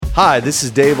Hi, this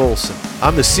is Dave Olson.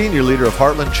 I'm the senior leader of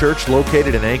Heartland Church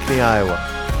located in Ankeny, Iowa.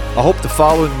 I hope the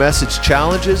following message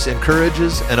challenges,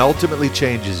 encourages, and ultimately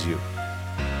changes you.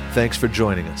 Thanks for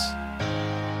joining us.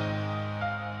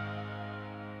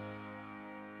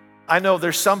 I know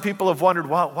there's some people have wondered,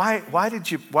 well, why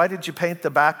did you paint the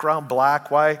background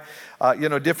black? Why,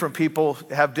 different people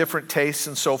have different tastes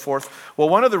and so forth. Well,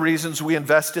 one of the reasons we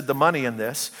invested the money in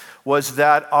this was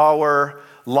that our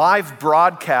live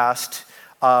broadcast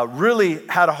really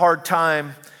had a hard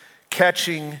time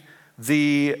catching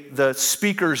the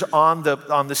speakers on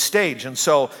the stage, and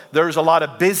so there's a lot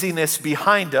of busyness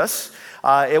behind us.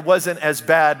 It wasn't as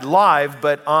bad live,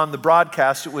 but on the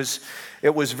broadcast it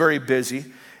was very busy.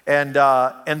 And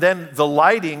then the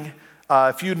lighting,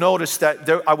 if you notice that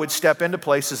I would step into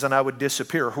places and I would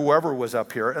disappear, whoever was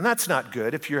up here, and that's not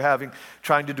good if you're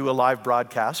trying to do a live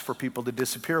broadcast for people to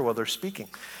disappear while they're speaking.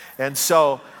 And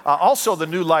so also the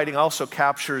new lighting also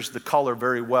captures the color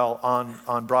very well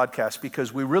on broadcast,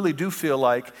 because we really do feel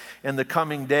like in the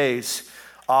coming days,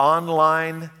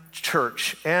 online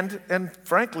church and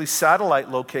frankly satellite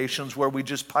locations where we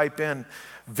just pipe in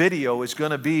video is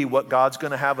going to be what God's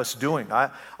going to have us doing.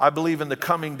 I believe in the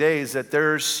coming days that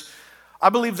there's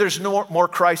no more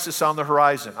crisis on the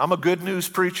horizon. I'm a good news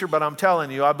preacher, but I'm telling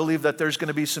you, I believe that there's going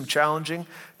to be some challenging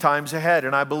times ahead.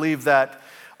 And I believe that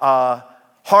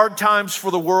hard times for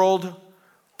the world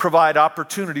provide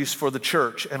opportunities for the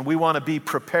church. And we want to be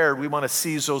prepared. We want to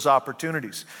seize those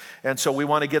opportunities. And so we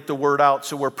want to get the word out.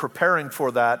 So we're preparing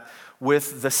for that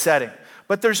with the setting.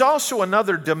 But there's also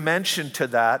another dimension to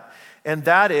that, and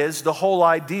that is the whole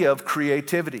idea of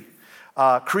creativity.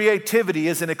 Creativity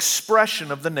is an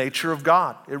expression of the nature of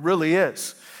God. It really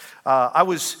is. I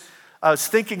was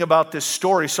thinking about this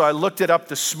story, so I looked it up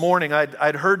this morning.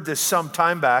 I'd heard this some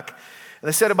time back, and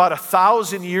they said about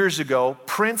 1,000 years ago,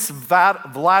 Prince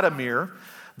Vladimir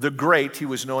the Great, he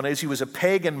was known as, he was a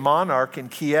pagan monarch in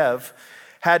Kiev,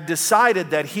 had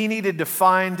decided that he needed to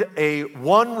find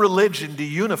one religion to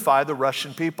unify the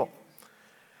Russian people.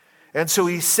 And so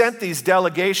he sent these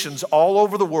delegations all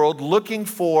over the world looking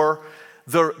for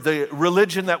the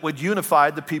religion that would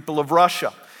unify the people of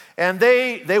Russia. And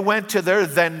they went to their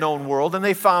then known world, and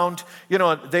they found,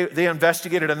 they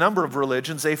investigated a number of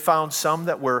religions. They found some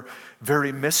that were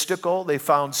very mystical. They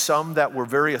found some that were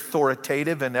very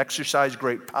authoritative and exercised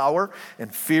great power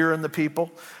and fear in the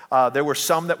people. There were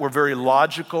some that were very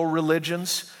logical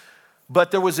religions.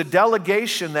 But there was a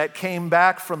delegation that came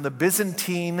back from the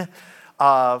Byzantine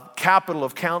capital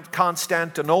of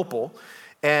Constantinople,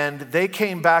 and they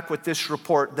came back with this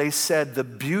report. They said, the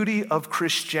beauty of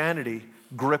Christianity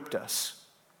gripped us.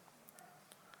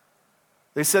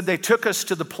 They said they took us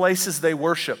to the places they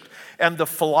worshiped, and the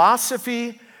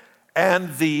philosophy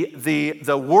and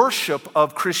the worship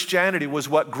of Christianity was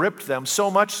what gripped them, so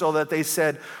much so that they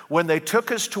said when they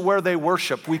took us to where they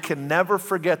worship, we can never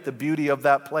forget the beauty of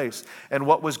that place and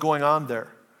what was going on there.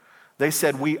 They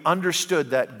said, we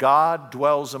understood that God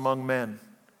dwells among men.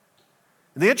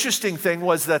 And the interesting thing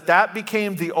was that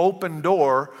became the open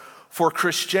door for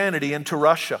Christianity into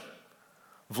Russia.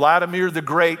 Vladimir the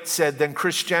Great said, then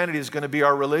Christianity is going to be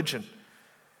our religion.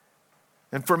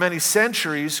 And for many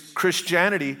centuries,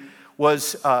 Christianity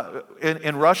was,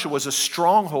 in Russia, was a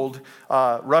stronghold.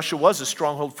 Russia was a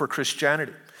stronghold for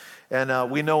Christianity.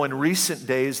 And we know in recent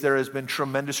days there has been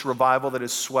tremendous revival that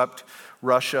has swept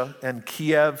Russia and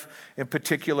Kiev in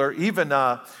particular. Even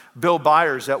Bill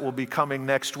Byers, that will be coming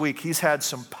next week, he's had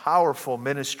some powerful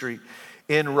ministry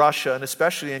in Russia and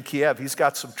especially in Kiev. He's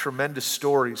got some tremendous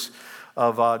stories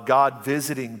of God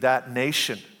visiting that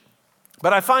nation.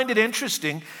 But I find it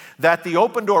interesting that the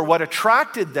open door, what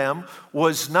attracted them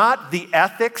was not the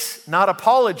ethics, not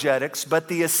apologetics, but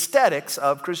the aesthetics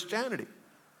of Christianity.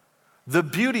 The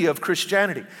beauty of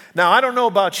Christianity. Now, I don't know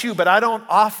about you, but I don't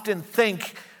often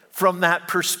think from that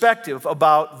perspective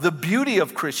about the beauty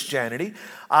of Christianity.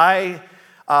 I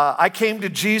came to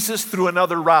Jesus through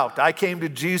another route. I came to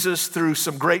Jesus through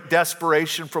some great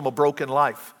desperation from a broken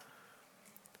life.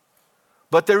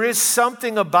 But there is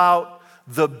something about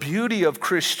the beauty of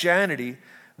Christianity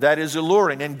that is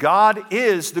alluring, and God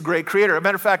is the great creator. As a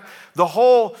matter of fact, the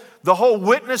whole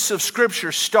witness of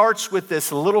Scripture starts with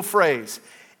this little phrase: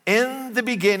 in the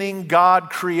beginning, God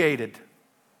created.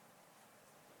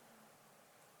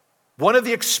 One of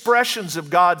the expressions of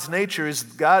God's nature is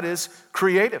God is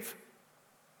creative.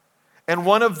 And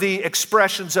one of the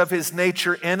expressions of His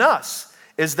nature in us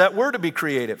is that we're to be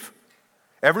creative.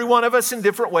 Every one of us in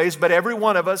different ways, but every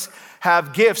one of us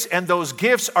have gifts, and those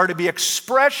gifts are to be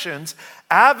expressions,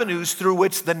 avenues through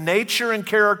which the nature and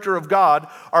character of God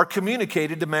are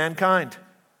communicated to mankind.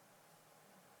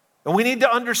 And we need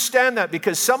to understand that,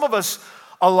 because some of us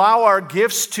allow our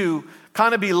gifts to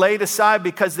kind of be laid aside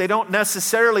because they don't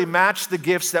necessarily match the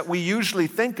gifts that we usually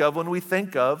think of when we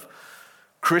think of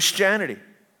Christianity.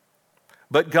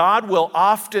 But God will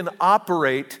often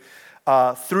operate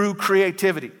through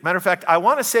creativity. Matter of fact, I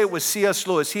want to say it was C.S.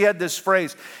 Lewis. He had this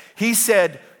phrase. He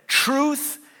said,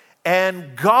 "Truth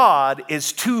and God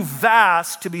is too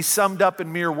vast to be summed up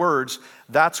in mere words.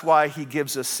 That's why he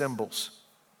gives us symbols."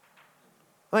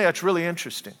 I think that's really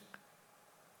interesting.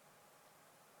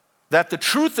 That the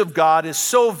truth of God is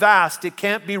so vast it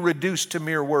can't be reduced to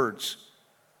mere words.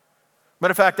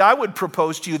 Matter of fact, I would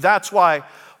propose to you that's why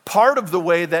part of the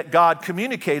way that God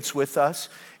communicates with us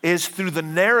is through the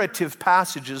narrative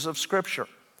passages of Scripture.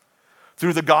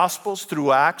 Through the Gospels,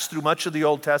 through Acts, through much of the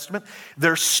Old Testament,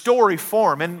 their story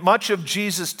form. And much of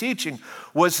Jesus' teaching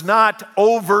was not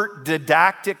overt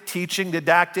didactic teaching.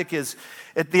 Didactic is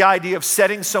the idea of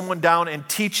setting someone down and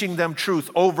teaching them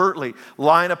truth overtly,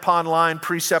 line upon line,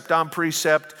 precept on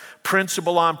precept,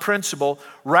 principle on principle.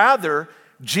 Rather,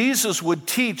 Jesus would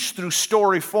teach through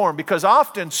story form, because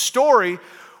often story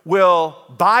will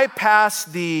bypass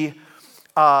the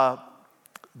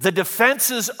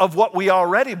defenses of what we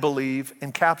already believe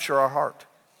and capture our heart.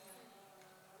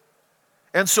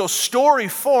 And so story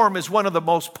form is one of the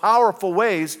most powerful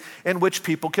ways in which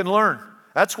people can learn.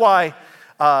 That's why,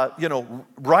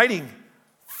 writing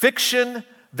fiction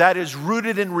that is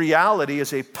rooted in reality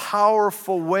is a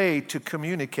powerful way to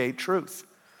communicate truth.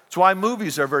 That's why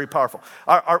movies are very powerful.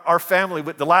 Our family,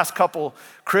 with the last couple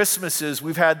Christmases,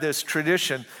 we've had this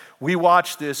tradition. We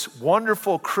watched this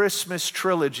wonderful Christmas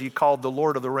trilogy called The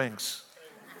Lord of the Rings.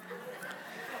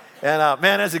 And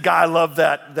man, as a guy, I love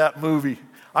that movie.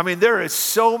 I mean, there is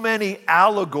so many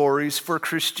allegories for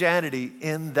Christianity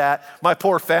in that. My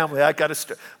poor family,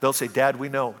 they'll say, "Dad, we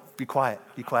know. Be quiet,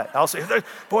 be quiet." I'll say,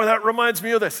 "Boy, that reminds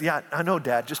me of this." "Yeah, I know,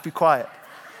 Dad, just be quiet."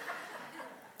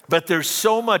 But there's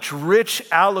so much rich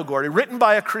allegory written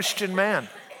by a Christian man.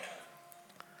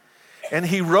 And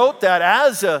he wrote that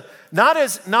as not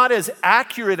as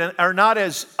accurate or not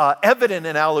as evident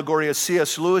an allegory as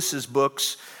C.S. Lewis's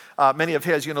books, many of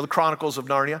his, the Chronicles of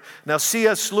Narnia. Now,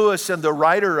 C.S. Lewis and the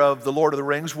writer of The Lord of the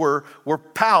Rings were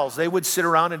pals. They would sit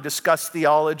around and discuss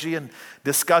theology and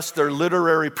discuss their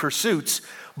literary pursuits.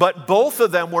 But both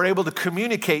of them were able to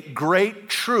communicate great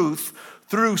truth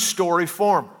through story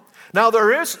form. Now,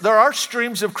 there are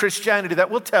streams of Christianity that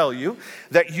will tell you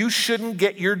that you shouldn't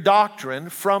get your doctrine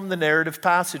from the narrative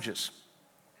passages.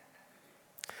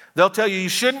 They'll tell you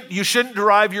you shouldn't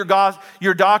derive your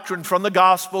doctrine from the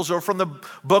Gospels or from the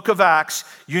book of Acts.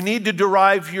 You need to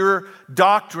derive your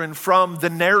doctrine from the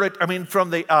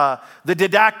the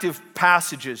didactic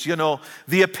passages,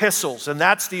 the epistles, and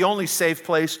that's the only safe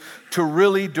place to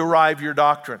really derive your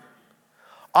doctrine.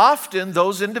 Often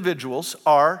those individuals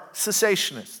are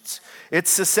cessationists.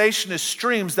 It's cessationist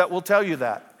streams that will tell you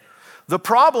that. The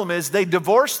problem is they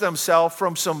divorce themselves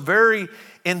from some very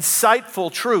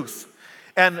insightful truth.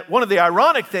 And one of the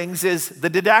ironic things is the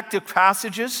didactic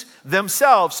passages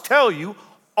themselves tell you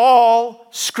all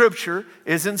Scripture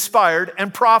is inspired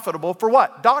and profitable for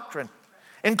what? Doctrine,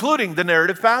 including the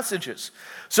narrative passages.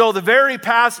 So the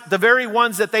very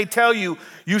ones that they tell you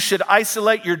should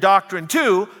isolate your doctrine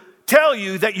to, tell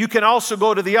you that you can also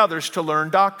go to the others to learn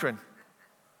doctrine.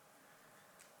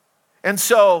 And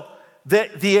so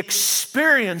the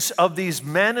experience of these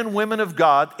men and women of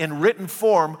God in written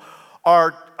form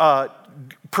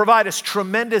provide us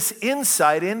tremendous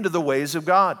insight into the ways of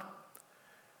God.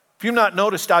 If you've not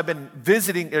noticed, I've been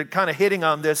kind of hitting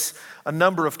on this a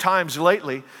number of times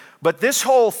lately, but this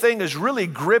whole thing has really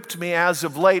gripped me as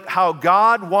of late, how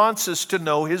God wants us to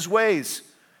know His ways.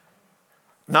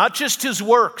 Not just His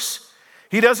works.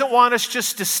 He doesn't want us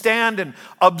just to stand and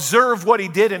observe what He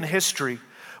did in history,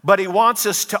 but He wants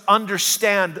us to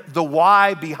understand the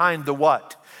why behind the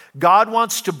what. God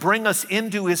wants to bring us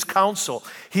into His counsel.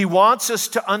 He wants us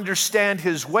to understand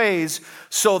His ways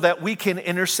so that we can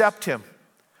intercept Him.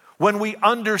 When we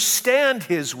understand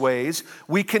His ways,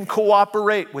 we can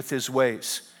cooperate with His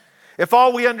ways. If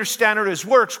all we understand are His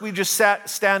works, we just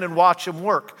stand and watch Him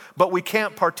work, but we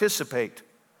can't participate.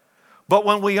 But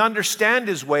when we understand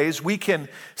His ways, we can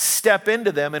step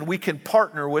into them and we can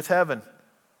partner with heaven.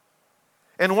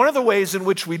 And one of the ways in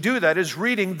which we do that is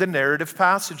reading the narrative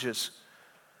passages.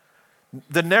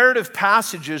 The narrative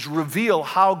passages reveal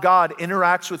how God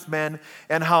interacts with men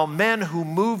and how men who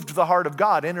moved the heart of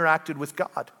God interacted with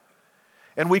God.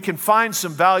 And we can find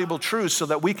some valuable truths so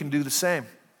that we can do the same.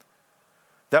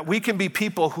 That we can be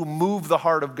people who move the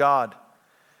heart of God.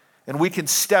 And we can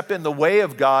step in the way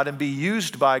of God and be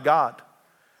used by God.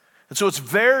 And so it's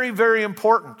very, very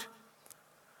important.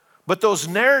 But those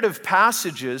narrative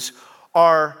passages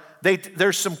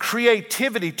there's some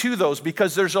creativity to those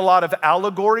because there's a lot of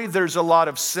allegory, there's a lot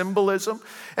of symbolism.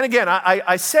 And again,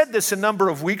 I said this a number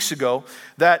of weeks ago,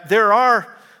 that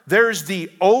there's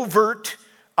the overt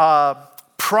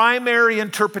primary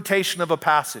interpretation of a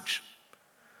passage.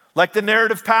 Like the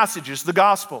narrative passages, the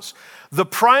Gospels. The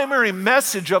primary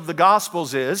message of the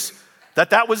Gospels is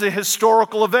that was a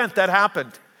historical event that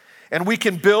happened. And we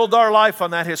can build our life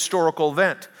on that historical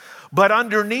event. But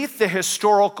underneath the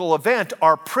historical event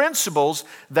are principles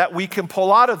that we can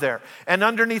pull out of there. And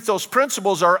underneath those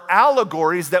principles are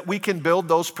allegories that we can build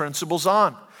those principles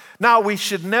on. Now, we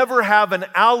should never have an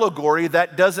allegory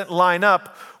that doesn't line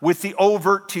up with the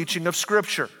overt teaching of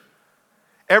Scripture.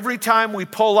 Every time we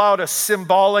pull out a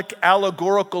symbolic,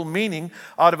 allegorical meaning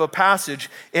out of a passage,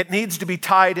 it needs to be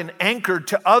tied and anchored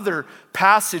to other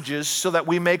passages so that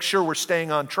we make sure we're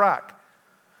staying on track.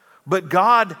 But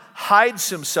God hides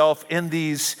himself in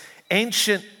these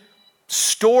ancient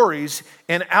stories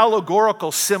in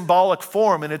allegorical, symbolic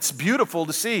form, and it's beautiful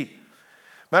to see.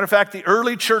 Matter of fact, the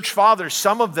early church fathers,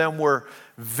 some of them were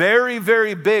very,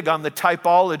 very big on the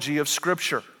typology of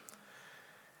Scripture.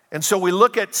 And so we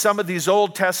look at some of these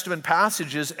Old Testament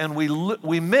passages and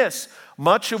we miss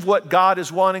much of what God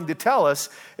is wanting to tell us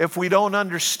if we don't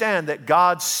understand that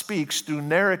God speaks through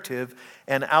narrative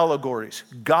and allegories.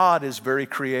 God is very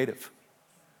creative.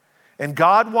 And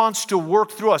God wants to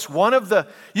work through us.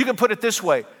 You can put it this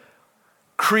way,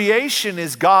 creation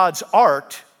is God's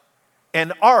art,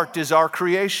 and art is our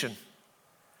creation.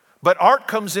 But art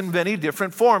comes in many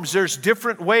different forms. There's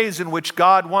different ways in which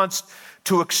God wants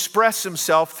to express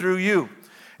himself through you.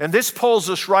 And this pulls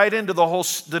us right into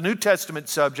the New Testament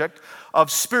subject of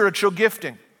spiritual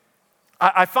gifting.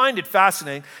 I find it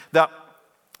fascinating that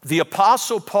the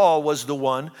Apostle Paul was the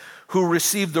one who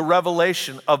received the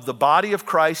revelation of the body of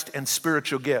Christ and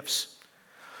spiritual gifts.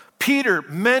 Peter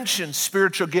mentioned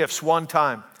spiritual gifts one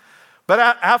time. But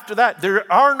after that,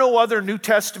 there are no other New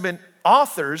Testament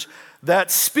authors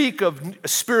that speak of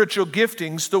spiritual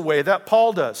giftings the way that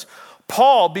Paul does.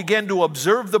 Paul began to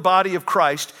observe the body of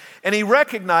Christ, and he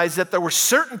recognized that there were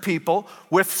certain people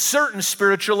with certain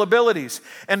spiritual abilities.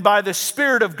 And by the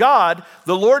Spirit of God,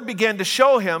 the Lord began to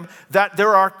show him that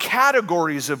there are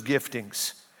categories of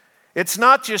giftings. It's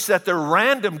not just that they're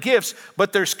random gifts,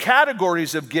 but there's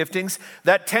categories of giftings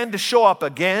that tend to show up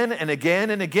again and again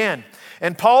and again.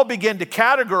 And Paul began to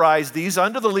categorize these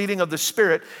under the leading of the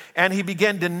Spirit, and he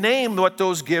began to name what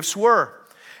those gifts were.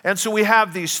 And so we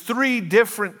have these three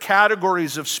different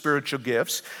categories of spiritual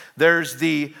gifts. There's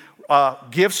the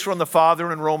gifts from the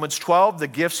Father in Romans 12, the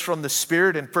gifts from the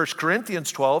Spirit in 1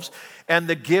 Corinthians 12, and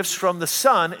the gifts from the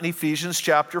Son in Ephesians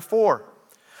chapter 4.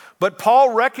 But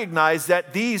Paul recognized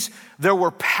that there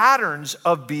were patterns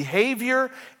of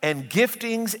behavior and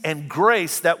giftings and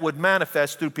grace that would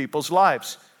manifest through people's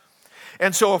lives.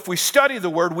 And so if we study the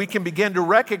Word, we can begin to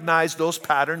recognize those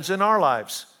patterns in our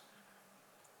lives.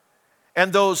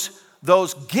 And those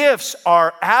gifts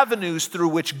are avenues through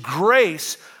which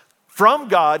grace from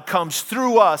God comes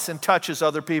through us and touches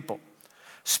other people.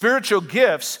 Spiritual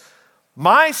gifts,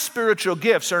 my spiritual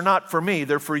gifts are not for me,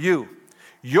 they're for you.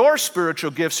 Your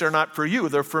spiritual gifts are not for you,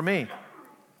 they're for me.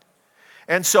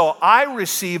 And so I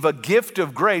receive a gift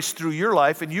of grace through your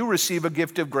life, and you receive a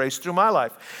gift of grace through my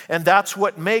life. And that's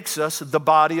what makes us the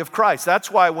body of Christ.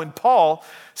 That's why when Paul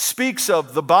speaks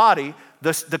of the body,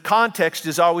 the context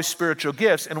is always spiritual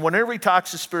gifts. And whenever he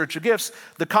talks to spiritual gifts,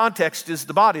 the context is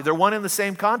the body. They're one in the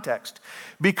same context.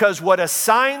 Because what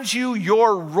assigns you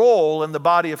your role in the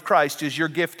body of Christ is your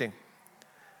gifting.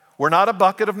 We're not a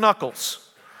bucket of knuckles.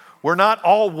 We're not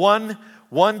all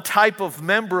one type of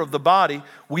member of the body.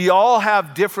 We all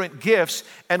have different gifts,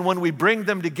 and when we bring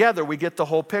them together, we get the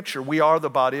whole picture. We are the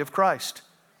body of Christ.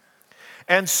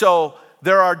 And so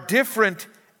there are different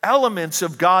elements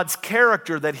of God's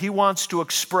character that he wants to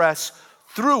express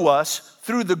through us,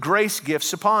 through the grace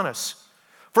gifts upon us.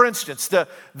 For instance,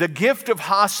 the gift of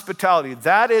hospitality,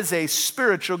 that is a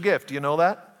spiritual gift. Do you know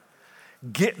that?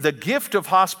 The gift of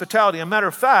hospitality. As a matter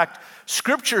of fact,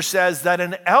 Scripture says that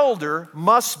an elder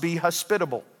must be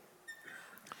hospitable.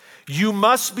 You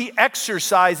must be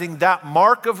exercising that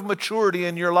mark of maturity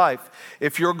in your life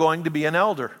if you're going to be an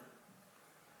elder.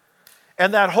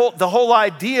 And the whole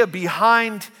idea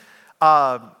behind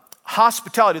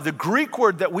hospitality, the Greek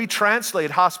word that we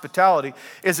translate hospitality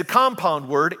is a compound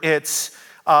word. It's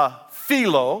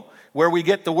philo, where we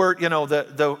get the word,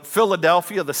 the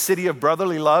Philadelphia, the city of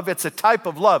brotherly love. It's a type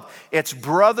of love. It's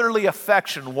brotherly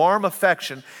affection, warm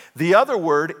affection. The other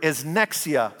word is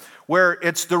nexia, where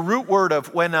it's the root word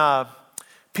of when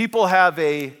people have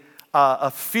a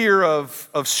fear of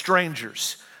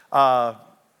strangers. oh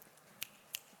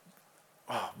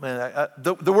man,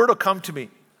 the word will come to me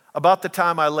about the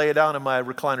time I lay down in my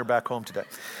recliner back home today.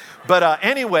 But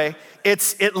anyway,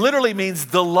 it literally means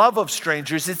the love of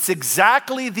strangers. It's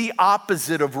exactly the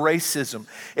opposite of racism.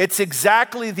 It's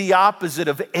exactly the opposite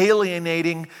of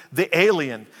alienating the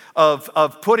alien,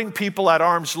 of putting people at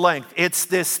arm's length. It's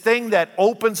this thing that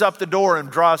opens up the door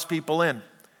and draws people in.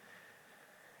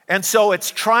 And so it's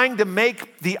trying to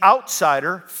make the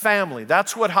outsider family.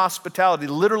 That's what hospitality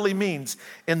literally means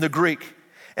in the Greek.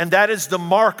 And that is the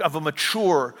mark of a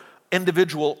mature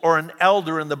individual or an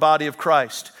elder in the body of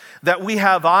Christ. That we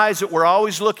have eyes that we're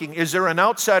always looking. Is there an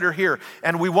outsider here?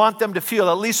 And we want them to feel,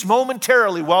 at least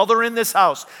momentarily while they're in this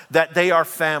house, that they are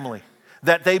family,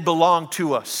 that they belong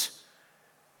to us.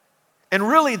 And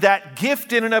really that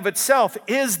gift in and of itself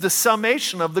is the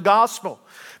summation of the gospel.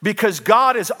 Because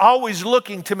God is always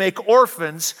looking to make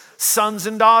orphans sons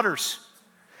and daughters.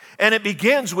 And it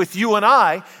begins with you and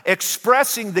I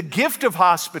expressing the gift of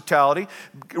hospitality,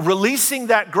 releasing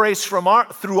that grace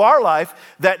through our life,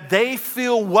 that they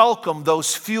feel welcome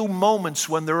those few moments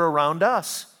when they're around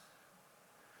us.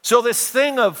 So this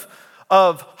thing of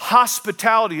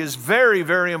hospitality is very,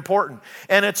 very important.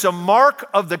 And it's a mark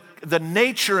of the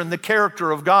nature and the character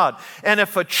of God. And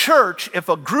if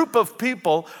a group of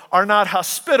people are not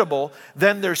hospitable,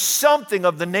 then there's something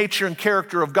of the nature and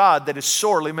character of God that is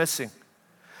sorely missing.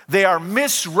 They are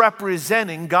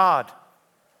misrepresenting God.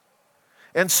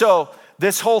 And so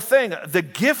this whole thing, the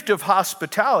gift of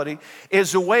hospitality,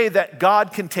 is a way that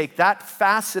God can take that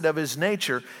facet of his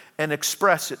nature and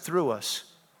express it through us.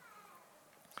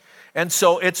 And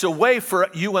so it's a way for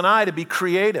you and I to be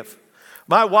creative.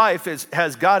 My wife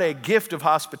has got a gift of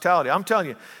hospitality. I'm telling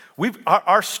you,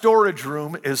 our storage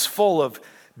room is full of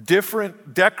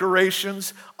different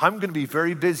decorations. I'm going to be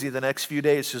very busy the next few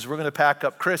days because we're going to pack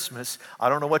up Christmas. I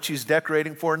don't know what she's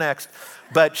decorating for next,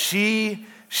 but she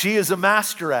is a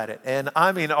master at it. And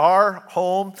I mean, our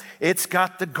home, it's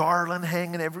got the garland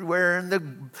hanging everywhere and the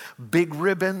big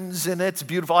ribbons, and it's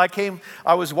beautiful.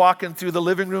 I was walking through the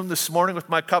living room this morning with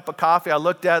my cup of coffee. I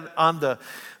looked at on the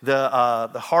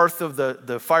hearth of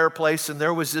the fireplace, and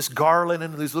there was this garland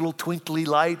and these little twinkly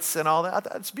lights and all that.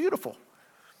 It's beautiful.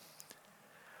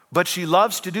 But she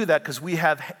loves to do that because we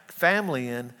have family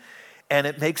in, and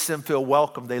it makes them feel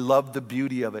welcome. They love the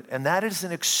beauty of it. And that is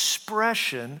an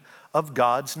expression of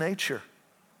God's nature.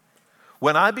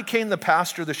 When I became the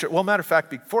pastor of the church, well, matter of fact,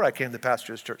 before I became the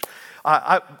pastor of this church,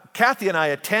 Kathy and I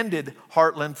attended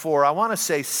Heartland for, I want to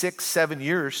say 6-7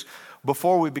 years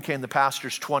before we became the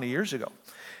pastors 20 years ago.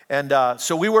 And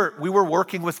so we were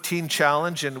working with Teen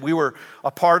Challenge, and we were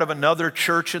a part of another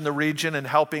church in the region and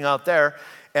helping out there.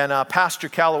 And Pastor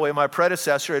Calloway, my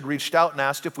predecessor, had reached out and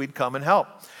asked if we'd come and help.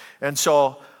 And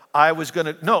so I was going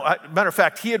to, matter of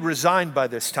fact, he had resigned by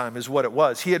this time is what it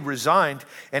was. He had resigned,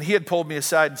 and he had pulled me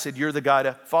aside and said, "You're the guy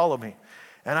to follow me."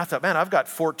 And I thought, man, I've got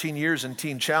 14 years in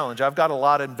Teen Challenge. I've got a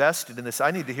lot invested in this.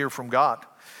 I need to hear from God.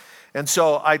 And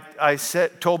so I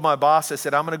told my boss, I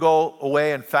said, I'm going to go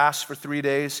away and fast for 3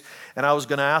 days. And I was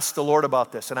going to ask the Lord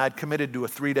about this. And I'd committed to a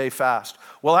 3-day fast.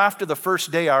 Well, after the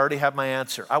first day, I already had my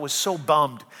answer. I was so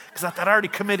bummed because I thought I already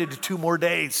committed to 2 more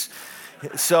days.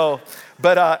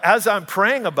 But as I'm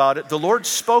praying about it, the Lord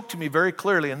spoke to me very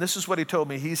clearly. And this is what he told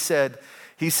me. He said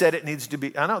it needs to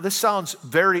be, I know this sounds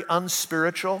very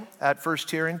unspiritual at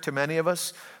first hearing to many of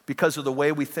us because of the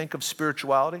way we think of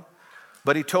spirituality.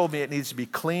 But he told me it needs to be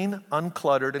clean,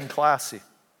 uncluttered, and classy.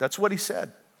 That's what he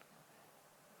said.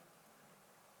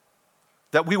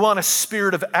 That we want a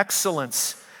spirit of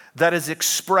excellence that is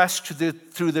expressed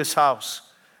through this house.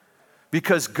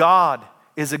 Because God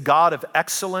is a God of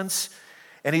excellence,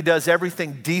 and he does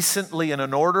everything decently and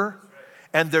in order,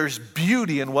 and there's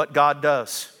beauty in what God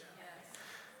does.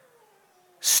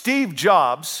 Steve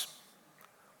Jobs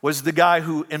was the guy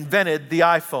who invented the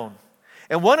iPhone.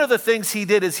 And one of the things he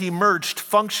did is he merged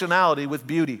functionality with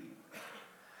beauty.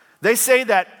 They say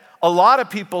that a lot of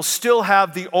people still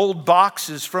have the old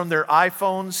boxes from their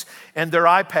iPhones and their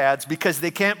iPads because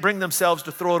they can't bring themselves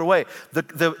to throw it away.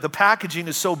 The packaging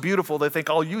is so beautiful, they think,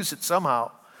 I'll use it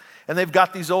somehow. And they've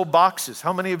got these old boxes.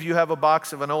 How many of you have a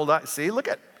box of an old iPhone? See, look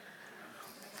at it.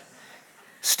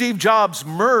 Steve Jobs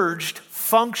merged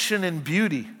function and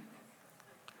beauty.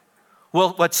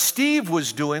 Well, what Steve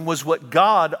was doing was what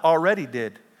God already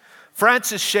did.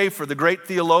 Francis Schaeffer, the great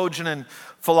theologian and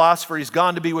philosopher, he's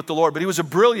gone to be with the Lord, but he was a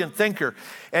brilliant thinker.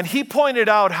 And he pointed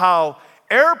out how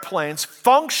airplanes,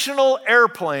 functional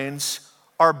airplanes,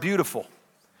 are beautiful.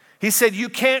 He said you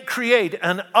can't create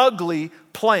an ugly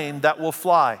plane that will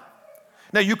fly.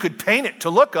 Now, you could paint it to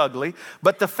look ugly,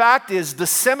 but the fact is the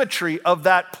symmetry of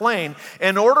that plane,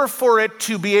 in order for it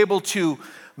to be able to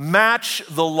match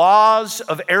the laws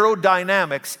of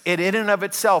aerodynamics, it in and of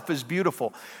itself is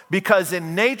beautiful. Because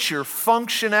in nature,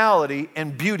 functionality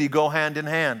and beauty go hand in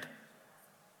hand.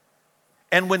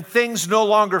 And when things no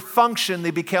longer function,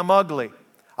 they become ugly.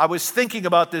 I was thinking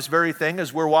about this very thing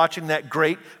as we're watching that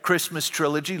great Christmas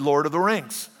trilogy, Lord of the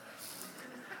Rings.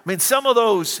 I mean, some of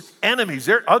those enemies,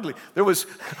 they're ugly. We're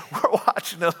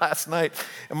watching it last night,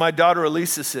 and my daughter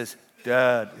Elisa says,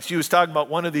 Dad, she was talking about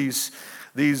one of these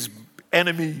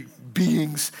enemy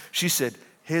beings. She said,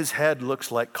 his head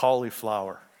looks like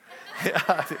cauliflower.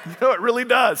 Yeah, it really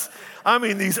does. I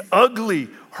mean, these ugly,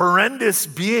 horrendous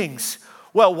beings.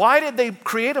 Well, why did they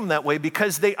create them that way?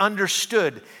 Because they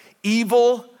understood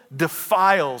evil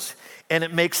defiles and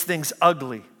it makes things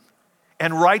ugly.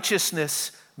 And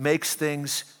righteousness makes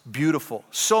things beautiful.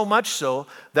 So much so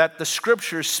that the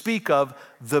scriptures speak of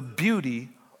the beauty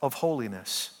of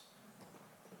holiness.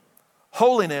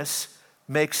 Holiness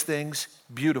makes things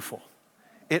beautiful.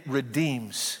 It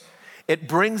redeems. It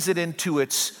brings it into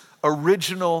its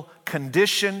original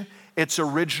condition, its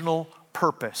original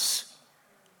purpose.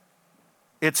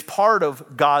 It's part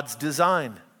of God's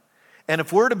design. And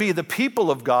if we're to be the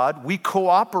people of God, we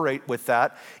cooperate with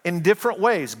that in different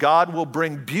ways. God will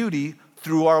bring beauty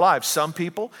through our lives. Some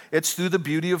people, it's through the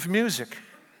beauty of music.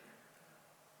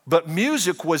 But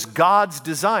music was God's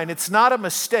design. It's not a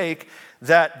mistake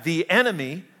that the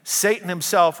enemy, Satan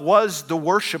himself, was the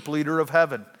worship leader of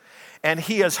heaven. And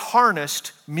he has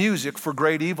harnessed music for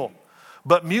great evil.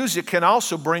 But music can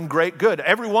also bring great good.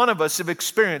 Every one of us have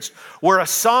experienced where a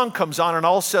song comes on and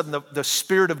all of a sudden the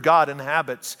Spirit of God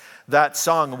inhabits that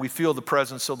song and we feel the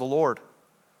presence of the Lord.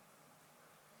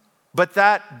 But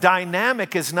that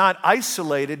dynamic is not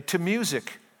isolated to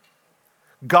music.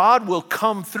 God will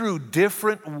come through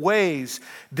different ways,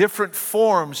 different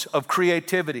forms of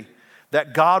creativity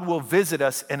that God will visit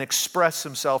us and express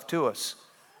himself to us.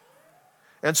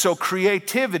 And so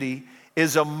creativity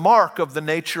is a mark of the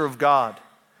nature of God.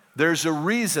 There's a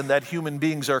reason that human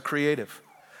beings are creative,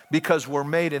 because we're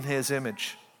made in his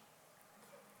image.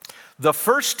 The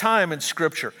first time in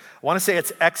Scripture, I want to say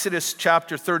it's Exodus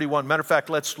chapter 31. Matter of fact,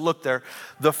 let's look there.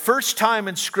 The first time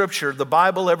in Scripture the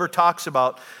Bible ever talks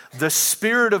about the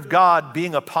Spirit of God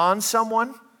being upon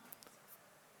someone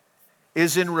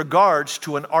is in regards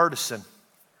to an artisan.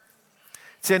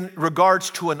 It's in regards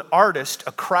to an artist,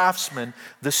 a craftsman,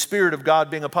 the Spirit of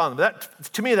God being upon them.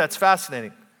 To me, that's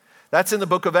fascinating. That's in the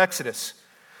book of Exodus.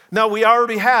 Now, we've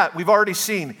already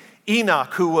seen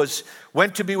Enoch, who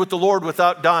went to be with the Lord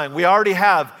without dying. We already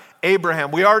have Abraham.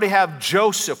 We already have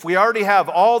Joseph. We already have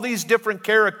all these different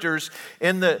characters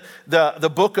in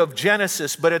the book of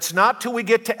Genesis. But it's not till we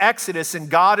get to Exodus and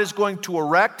God is going to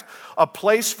erect a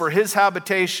place for his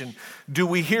habitation do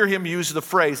we hear him use the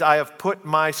phrase, I have put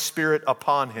my Spirit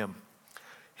upon him.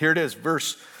 Here it is,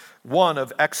 verse 1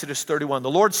 of Exodus 31. The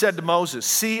Lord said to Moses,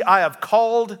 see, I have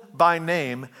called by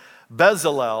name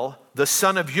Bezalel, the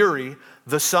son of Uri,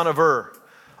 the son of Ur,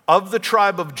 of the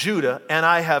tribe of Judah, and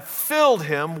I have filled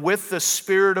him with the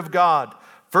Spirit of God.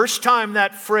 First time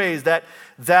that phrase,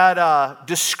 that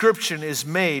description is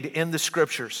made in the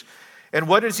Scriptures. And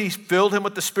what has he filled him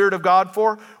with the Spirit of God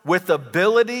for? With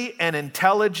ability and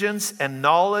intelligence and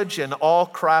knowledge and all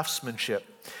craftsmanship.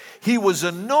 He was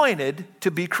anointed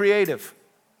to be creative.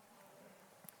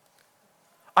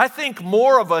 I think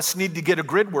more of us need to get a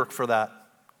grid work for that.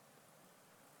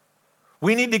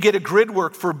 We need to get a grid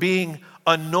work for being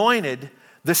anointed,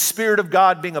 the Spirit of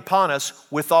God being upon us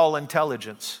with all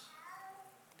intelligence.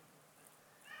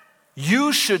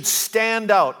 You should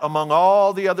stand out among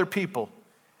all the other people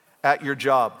at your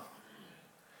job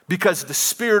because the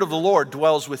Spirit of the Lord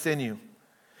dwells within you.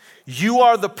 You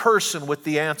are the person with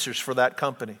the answers for that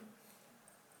company.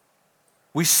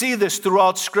 We see this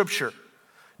throughout Scripture.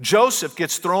 Joseph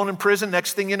gets thrown in prison.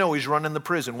 Next thing you know, he's running the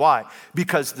prison. Why?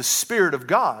 Because the Spirit of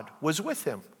God was with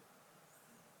him.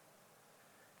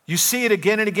 You see it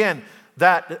again and again,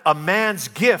 that a man's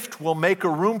gift will make a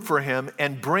room for him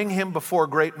and bring him before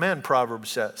great men, Proverbs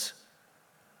says.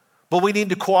 But we need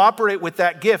to cooperate with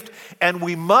that gift, and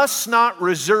we must not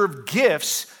reserve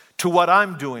gifts to what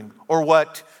I'm doing or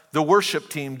what the worship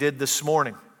team did this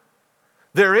morning.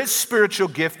 There is spiritual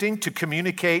gifting to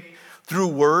communicate through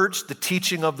words, the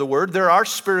teaching of the word. There are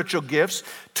spiritual gifts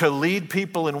to lead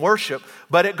people in worship,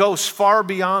 but it goes far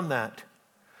beyond that.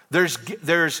 There's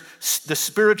the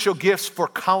spiritual gifts for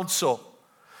counsel,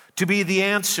 to be the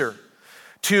answer,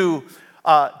 to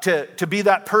be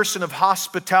that person of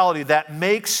hospitality that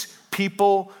makes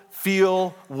people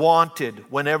feel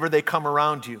wanted whenever they come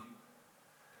around you.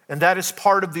 And that is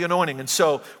part of the anointing. And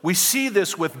so we see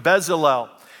this with Bezalel.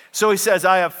 So he says,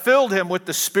 I have filled him with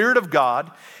the Spirit of God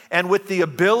and with the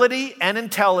ability and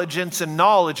intelligence and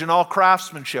knowledge and all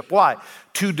craftsmanship. Why?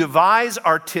 To devise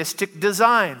artistic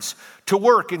designs, to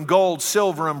work in gold,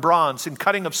 silver, and bronze, in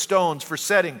cutting of stones for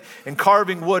setting, and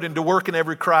carving wood, and to work in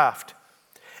every craft.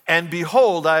 And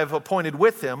behold, I have appointed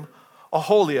with him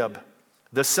Aholiab,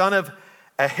 the son of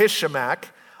Ahishamach,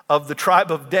 of the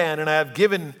tribe of Dan, and I have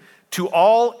given to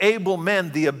all able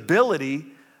men the ability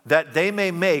that they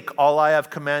may make all I have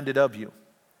commanded of you.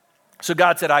 So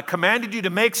God said, I commanded you to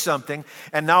make something,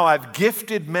 and now I've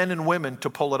gifted men and women to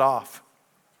pull it off.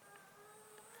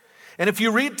 And if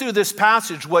you read through this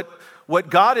passage, what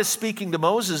God is speaking to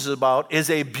Moses about is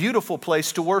a beautiful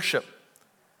place to worship.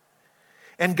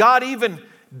 And God even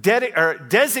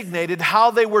designated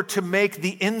how they were to make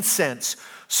the incense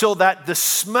so that the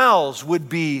smells would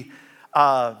be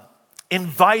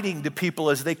inviting to people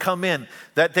as they come in,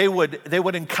 that they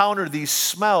would encounter these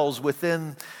smells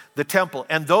within the temple.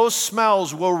 And those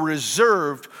smells were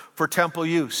reserved for temple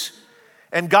use.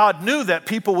 And God knew that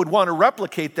people would want to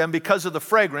replicate them because of the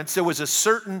fragrance. There was a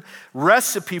certain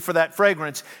recipe for that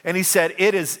fragrance. And he said,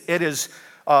 it is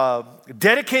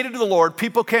dedicated to the Lord.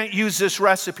 People can't use this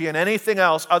recipe in anything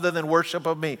else other than worship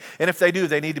of me. And if they do,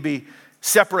 they need to be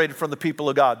separated from the people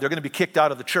of God. They're going to be kicked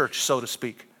out of the church, so to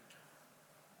speak.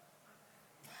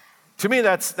 To me,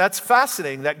 that's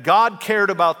fascinating that God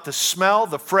cared about the smell,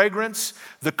 the fragrance,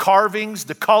 the carvings,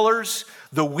 the colors,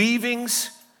 the weavings.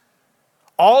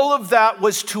 All of that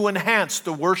was to enhance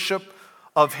the worship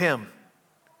of Him.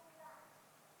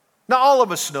 Now, all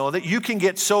of us know that you can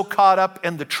get so caught up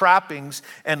in the trappings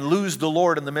and lose the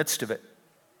Lord in the midst of it.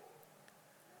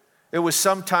 It was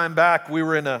some time back, we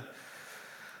were in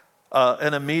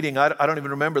a meeting. I don't even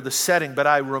remember the setting, but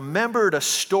I remembered a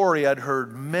story I'd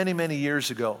heard many, many years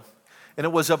ago. And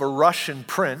it was of a Russian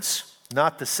prince,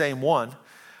 not the same one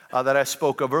that I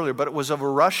spoke of earlier, but it was of a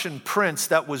Russian prince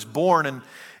that was born,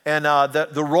 and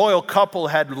the royal couple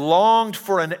had longed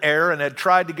for an heir and had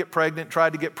tried to get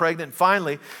pregnant.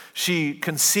 Finally, she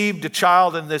conceived a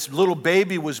child, and this little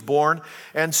baby was born.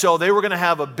 And so they were going to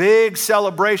have a big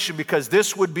celebration because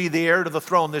this would be the heir to the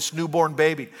throne, this newborn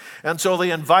baby. And so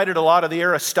they invited a lot of the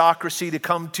aristocracy to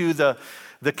come to the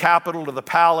capital, to the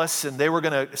palace, and they were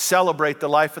going to celebrate the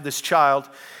life of this child.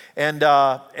 And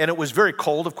it was very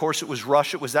cold. Of course, it was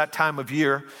Russia. It was that time of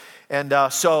year. And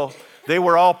so they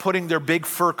were all putting their big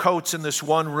fur coats in this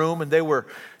one room, and they were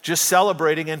just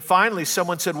celebrating. And finally,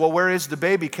 someone said, well, where is the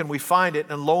baby? Can we find it?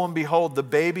 And lo and behold, the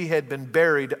baby had been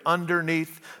buried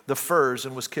underneath the furs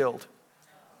and was killed.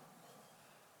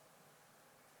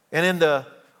 And in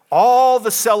all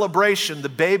the celebration, the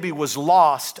baby was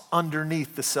lost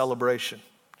underneath the celebration.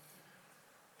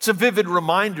 It's a vivid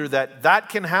reminder that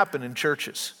can happen in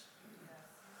churches.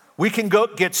 We can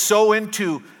get so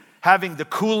into having the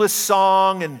coolest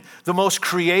song and the most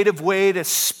creative way to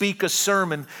speak a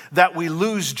sermon that we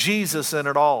lose Jesus in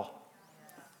it all.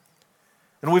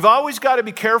 And we've always got to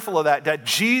be careful of that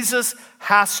Jesus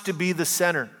has to be the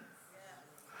center.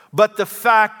 But the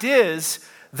fact is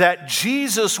that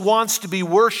Jesus wants to be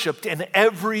worshiped in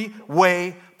every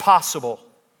way possible.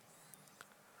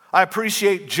 I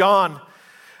appreciate John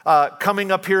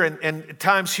coming up here, and at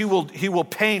times he will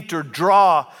paint or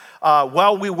draw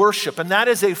while we worship, and that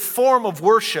is a form of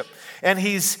worship. And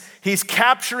he's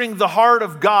capturing the heart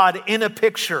of God in a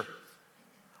picture.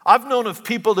 I've known of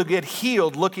people to get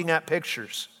healed looking at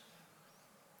pictures.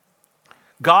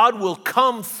 God will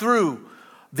come through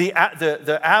the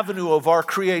avenue of our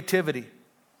creativity.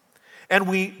 And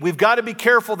we've got to be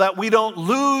careful that we don't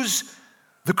lose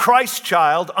the Christ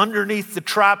child underneath the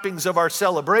trappings of our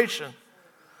celebration.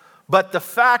 But the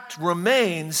fact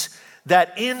remains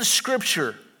that in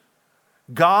Scripture,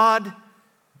 God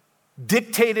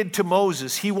dictated to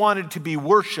Moses he wanted to be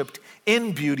worshiped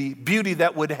in beauty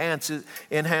that would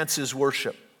enhance his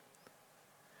worship.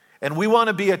 And we want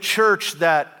to be a church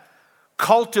that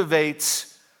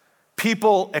cultivates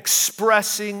people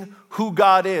expressing who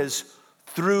God is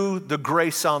through the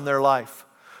grace on their life.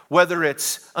 Whether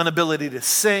it's an ability to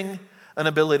sing, an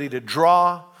ability to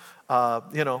draw.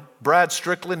 Brad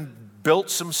Strickland built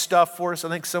some stuff for us. I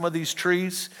think some of these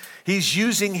trees. He's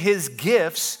using his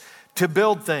gifts to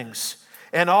build things.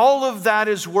 And all of that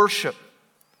is worship.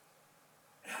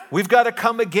 We've got to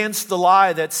come against the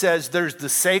lie that says there's the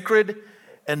sacred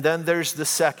and then there's the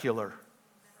secular.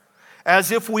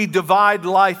 As if we divide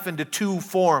life into two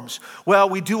forms. Well,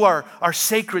 we do our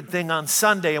sacred thing on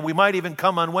Sunday, and we might even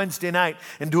come on Wednesday night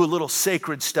and do a little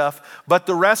sacred stuff. But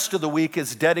the rest of the week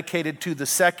is dedicated to the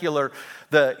secular,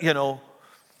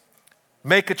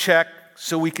 make a check,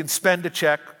 so we can spend a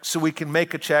check, so we can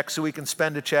make a check, so we can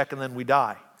spend a check, and then we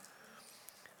die.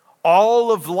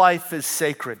 All of life is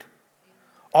sacred.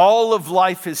 All of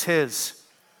life is His.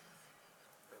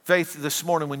 Faith, this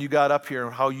morning when you got up here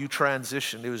and how you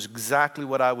transitioned, it was exactly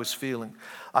what I was feeling.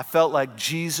 I felt like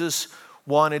Jesus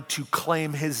wanted to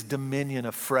claim His dominion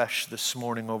afresh this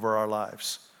morning over our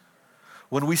lives.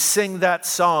 When we sing that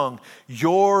song,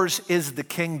 yours is the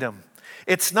kingdom,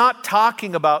 it's not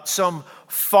talking about some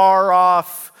far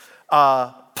off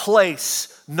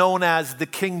place known as the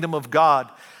kingdom of God.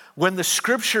 When the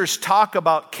scriptures talk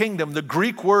about kingdom, the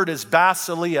Greek word is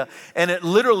basileia, and it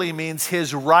literally means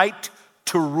His right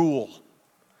to rule.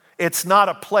 It's not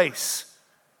a place.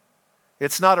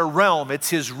 It's not a realm. It's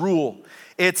His rule.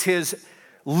 It's His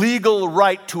legal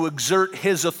right to exert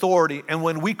His authority. And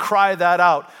when we cry that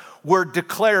out, we're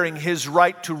declaring His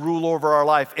right to rule over our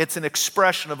life. It's an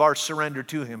expression of our surrender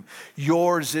to Him.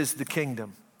 Yours is the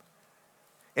kingdom.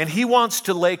 And He wants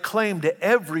to lay claim to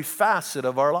every facet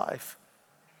of our life.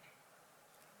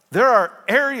 There are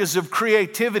areas of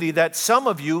creativity that some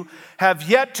of you have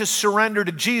yet to surrender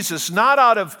to Jesus, not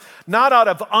out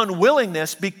of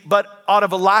unwillingness, but out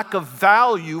of a lack of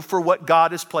value for what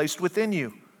God has placed within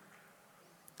you.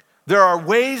 There are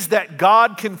ways that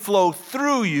God can flow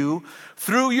through you,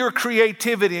 through your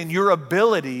creativity and your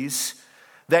abilities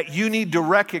that you need to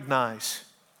recognize.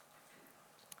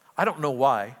 I don't know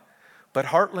why, but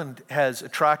Heartland has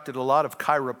attracted a lot of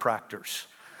chiropractors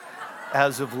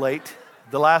as of late.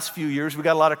 The last few years, we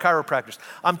got a lot of chiropractors.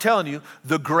 I'm telling you,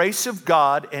 the grace of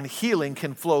God and healing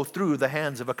can flow through the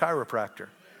hands of a chiropractor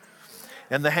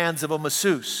and the hands of a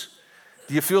masseuse.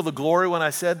 Do you feel the glory when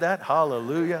I said that?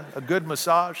 Hallelujah. A good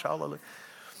massage. Hallelujah.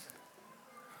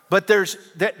 But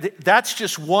that's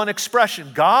just one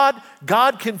expression. God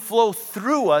can flow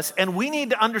through us, and we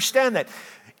need to understand that.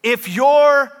 If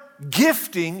your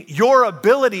gifting, your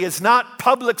ability is not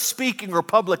public speaking or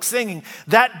public singing,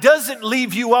 that doesn't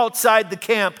leave you outside the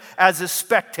camp as a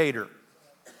spectator,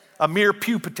 a mere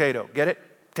pew potato. Get it?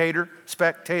 Tater,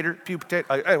 spectator, pew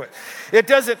potato. Anyway, it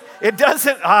doesn't,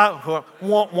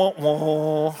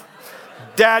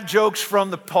 dad jokes from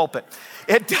the pulpit.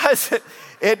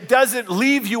 It doesn't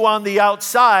leave you on the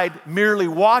outside merely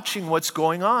watching what's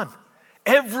going on.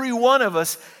 Every one of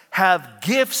us have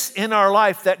gifts in our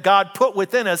life that God put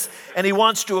within us, and He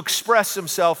wants to express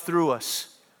Himself through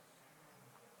us.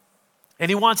 And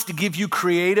He wants to give you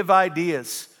creative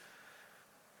ideas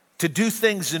to do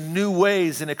things in new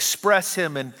ways and express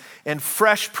Him in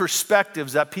fresh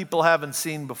perspectives that people haven't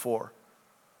seen before.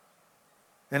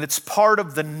 And it's part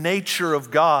of the nature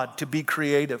of God to be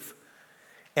creative.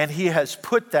 And He has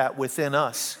put that within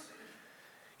us.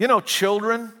 You know,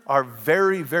 children are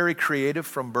very, very creative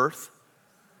from birth.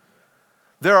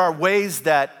 There are ways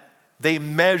that they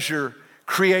measure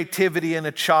creativity in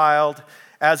a child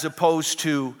as opposed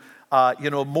to,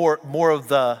 more of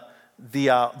the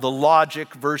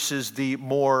logic versus the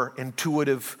more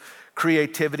intuitive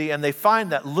creativity. And they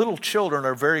find that little children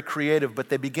are very creative, but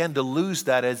they begin to lose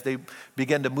that as they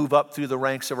begin to move up through the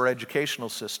ranks of our educational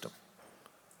system.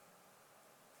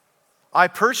 I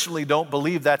personally don't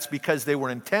believe that's because they were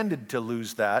intended to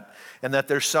lose that and that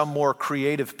there's some more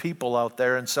creative people out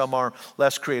there and some are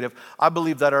less creative. I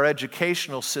believe that our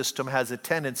educational system has a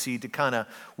tendency to kind of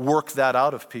work that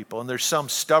out of people. And there's some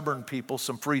stubborn people,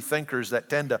 some free thinkers that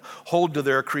tend to hold to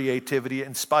their creativity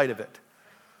in spite of it.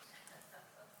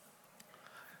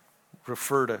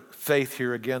 Refer to Faith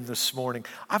here again this morning.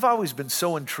 I've always been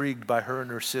so intrigued by her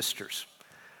and her sisters.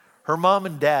 Her mom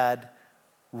and dad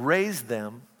raised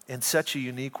them in such a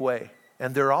unique way.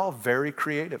 And they're all very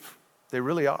creative. They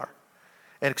really are.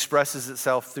 And expresses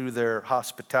itself through their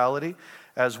hospitality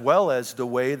as well as the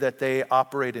way that they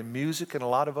operate in music and a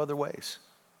lot of other ways.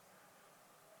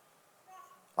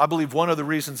 I believe one of the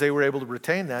reasons they were able to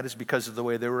retain that is because of the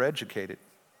way they were educated.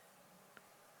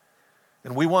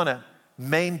 And we want to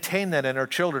maintain that in our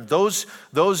children. Those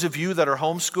of you that are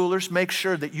homeschoolers, make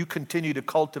sure that you continue to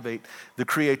cultivate the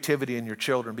creativity in your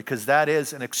children because that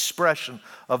is an expression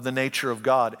of the nature of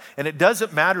God. And it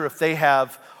doesn't matter if they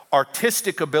have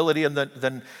artistic ability in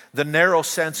the narrow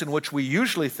sense in which we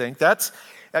usually think. That's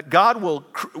God will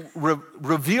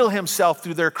reveal Himself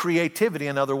through their creativity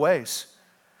in other ways.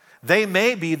 They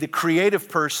may be the creative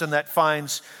person that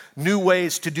finds new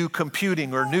ways to do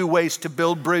computing or new ways to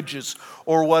build bridges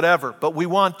or whatever. But we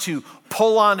want to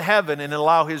pull on heaven and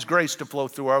allow His grace to flow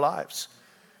through our lives.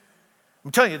 I'm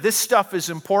telling you, this stuff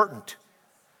is important.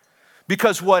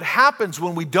 Because what happens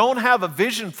when we don't have a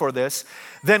vision for this,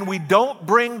 then we don't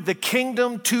bring the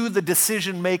kingdom to the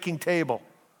decision-making table.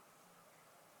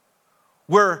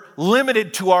 We're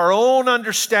limited to our own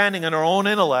understanding and our own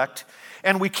intellect.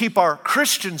 and we keep our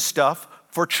Christian stuff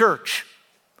for church.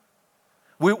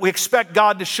 We expect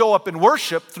God to show up in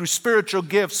worship through spiritual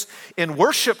gifts in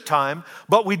worship time,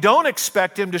 but we don't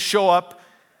expect Him to show up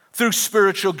through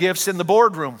spiritual gifts in the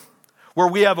boardroom, where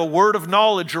we have a word of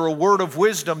knowledge or a word of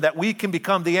wisdom that we can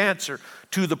become the answer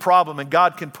to the problem, and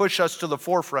God can push us to the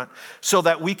forefront so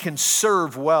that we can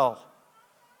serve well.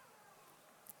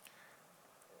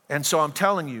 And so I'm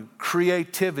telling you,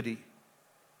 creativity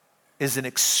is an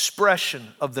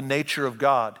expression of the nature of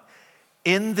God.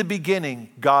 In the beginning,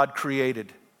 God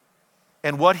created.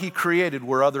 And what He created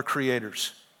were other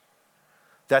creators.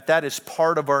 That is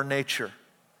part of our nature.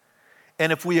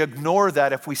 And if we ignore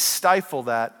that, if we stifle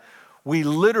that, we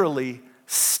literally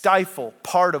stifle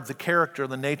part of the character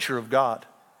and the nature of God.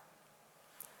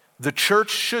 The church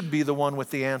should be the one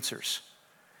with the answers.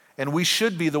 And we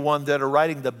should be the one that are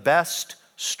writing the best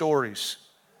stories,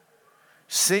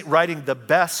 writing the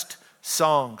best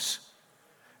songs.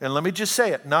 And let me just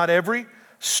say it, not every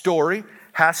story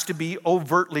has to be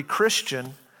overtly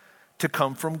Christian to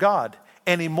come from God,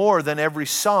 any more than every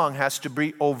song has to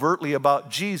be overtly about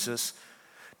Jesus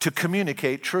to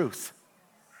communicate truth.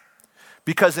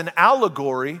 Because an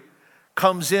allegory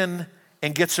comes in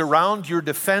and gets around your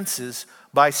defenses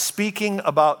by speaking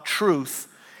about truth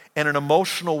in an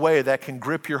emotional way that can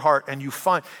grip your heart. And you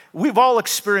find, we've all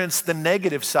experienced the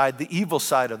negative side, the evil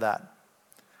side of that.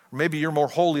 Maybe you're more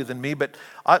holy than me, but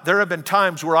there have been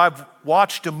times where I've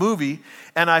watched a movie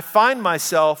and I find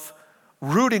myself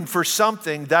rooting for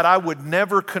something that I would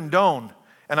never condone.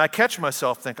 And I catch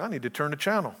myself think, I need to turn the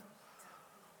channel.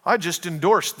 I just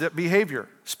endorsed that behavior,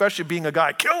 especially being a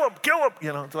guy, kill him,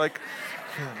 you know, it's like,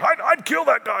 I'd kill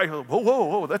that guy.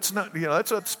 Whoa, that's not,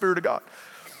 that's not the Spirit of God.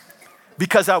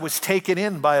 Because I was taken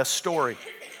in by a story.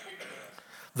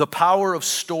 The power of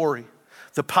story,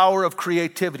 the power of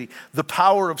creativity, the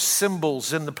power of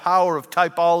symbols, and the power of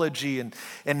typology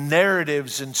and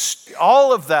narratives, and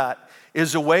all of that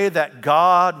is a way that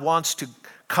God wants to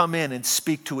come in and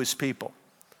speak to His people.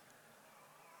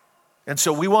 And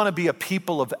so we want to be a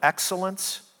people of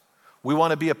excellence. We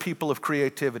want to be a people of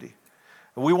creativity.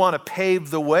 We want to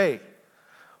pave the way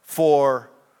for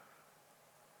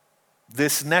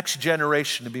this next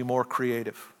generation to be more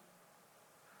creative.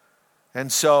 And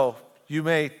so you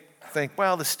may think,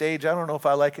 well, the stage, I don't know if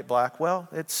I like it black. Well,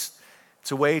 it's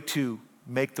a way to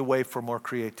make the way for more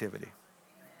creativity.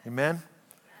 Amen?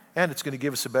 And it's going to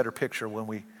give us a better picture when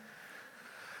we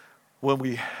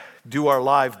do our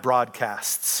live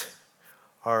broadcasts,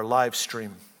 our live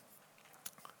stream.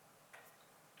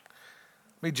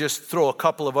 Let me just throw a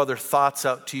couple of other thoughts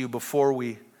out to you before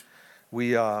we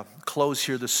close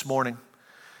here this morning.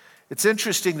 It's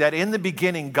interesting that in the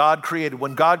beginning,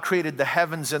 when God created the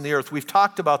heavens and the earth, we've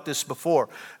talked about this before.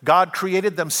 God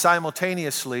created them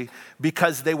simultaneously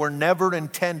because they were never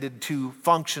intended to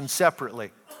function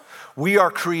separately. We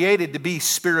are created to be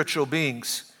spiritual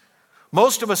beings.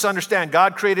 Most of us understand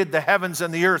God created the heavens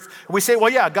and the earth. And we say, well,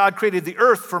 yeah, God created the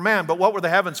earth for man, but what were the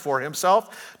heavens for?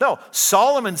 Himself? No,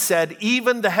 Solomon said,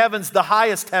 even the heavens, the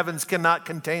highest heavens, cannot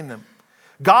contain them.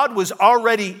 God was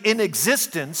already in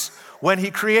existence when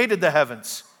He created the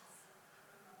heavens.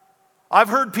 I've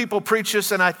heard people preach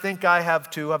this, and I think I have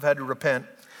too. I've had to repent.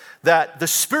 That the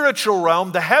spiritual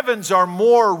realm, the heavens are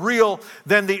more real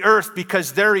than the earth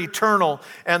because they're eternal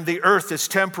and the earth is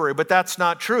temporary. But that's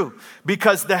not true,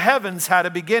 because the heavens had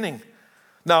a beginning.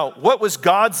 Now, what was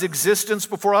God's existence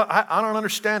before? I don't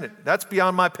understand it. That's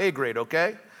beyond my pay grade,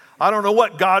 okay? I don't know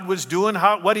what God was doing,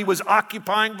 what He was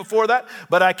occupying before that.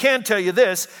 But I can tell you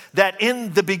this, that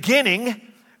in the beginning,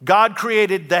 God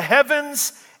created the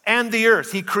heavens and the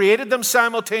earth. He created them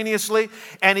simultaneously,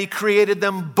 and He created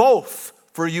them both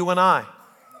for you and I.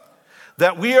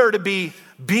 That we are to be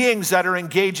beings that are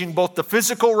engaging both the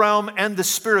physical realm and the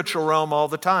spiritual realm all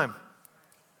the time.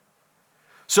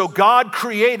 So God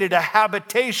created a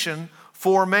habitation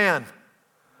for man.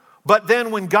 But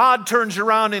then when God turns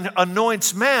around and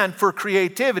anoints man for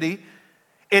creativity,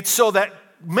 it's so that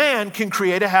man can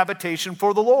create a habitation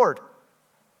for the Lord.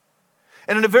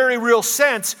 And in a very real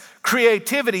sense,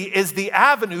 creativity is the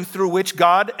avenue through which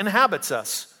God inhabits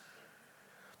us.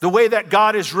 The way that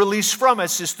God is released from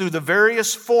us is through the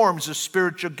various forms of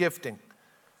spiritual gifting.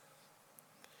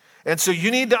 And so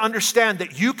you need to understand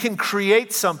that you can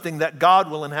create something that God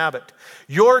will inhabit.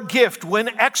 Your gift, when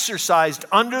exercised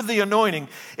under the anointing,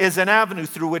 is an avenue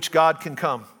through which God can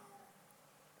come.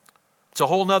 It's a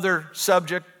whole nother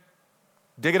subject.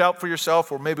 Dig it out for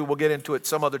yourself, or maybe we'll get into it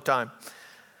some other time.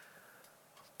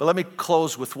 But let me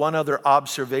close with one other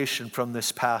observation from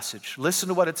this passage. Listen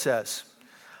to what it says.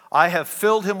 I have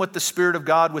filled him with the Spirit of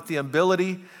God, with the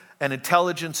ability and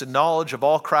intelligence and knowledge of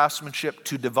all craftsmanship,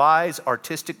 to devise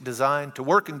artistic design, to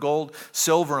work in gold,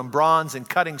 silver, and bronze, and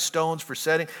cutting stones for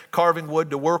setting, carving wood,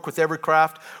 to work with every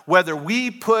craft. Whether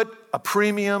we put a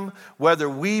premium, whether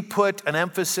we put an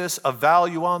emphasis, a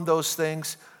value on those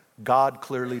things, God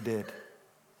clearly did.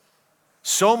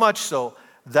 So much so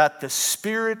that the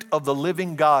Spirit of the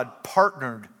living God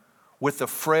partnered with a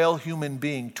frail human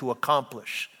being to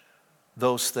accomplish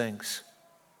those things.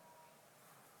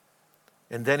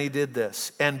 And then he did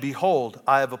this. And behold,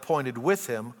 I have appointed with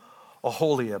him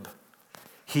Aholiab.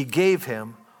 He gave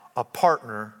him a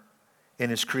partner in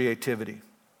his creativity.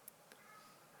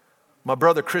 My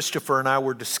brother Christopher and I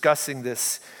were discussing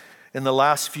this in the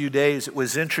last few days. It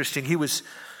was interesting.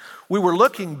 We were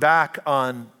looking back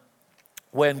on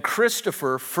when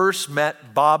Christopher first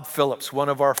met Bob Phillips, one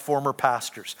of our former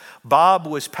pastors. Bob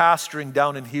was pastoring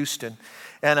down in Houston.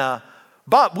 And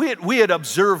Bob, we had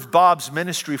observed Bob's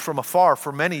ministry from afar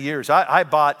for many years. I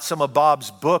bought some of Bob's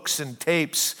books and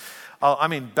tapes,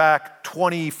 back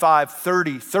 25,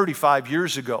 30, 35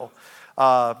 years ago.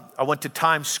 I went to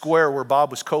Times Square where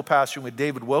Bob was co-pastoring with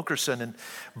David Wilkerson and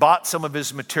bought some of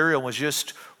his material and was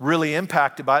just really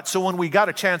impacted by it. So when we got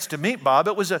a chance to meet Bob,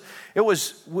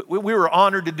 we were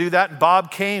honored to do that. And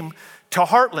Bob came to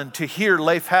Heartland to hear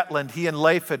Leif Hetland. He and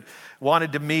Leif had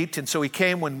wanted to meet, and so he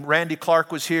came when Randy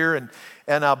Clark was here, and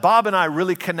Bob and I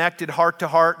really connected heart to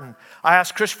heart. And I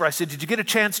asked Christopher, I said, did you get a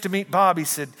chance to meet Bob? He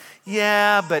said,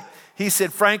 yeah, but he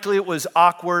said, frankly, it was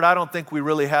awkward. I don't think we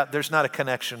really there's not a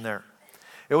connection there.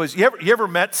 It was, you ever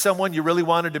met someone you really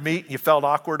wanted to meet and you felt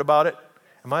awkward about it?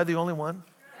 Am I the only one?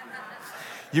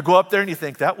 You go up there and you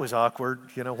think, that was awkward.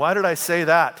 Why did I say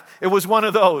that? It was one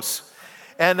of those.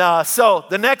 And so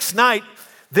the next night,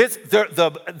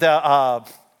 the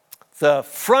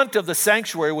front of the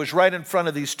sanctuary was right in front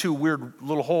of these two weird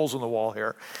little holes in the wall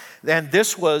here. And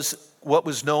this was what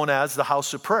was known as the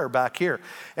house of prayer back here.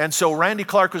 And so Randy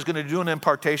Clark was going to do an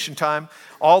impartation time.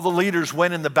 All the leaders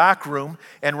went in the back room,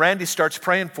 and Randy starts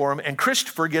praying for him, and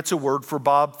Christopher gets a word for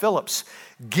Bob Phillips.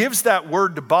 Gives that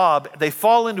word to Bob. They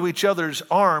fall into each other's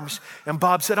arms, and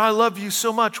Bob said, I love you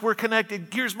so much. We're connected.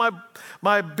 Here's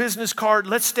my business card.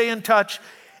 Let's stay in touch.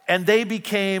 And they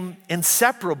became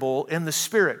inseparable in the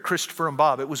spirit, Christopher and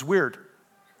Bob. It was weird.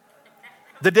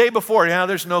 The day before,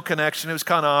 there's no connection. It was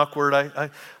kind of awkward. I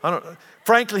don't.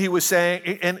 Frankly, he was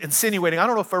saying and insinuating, I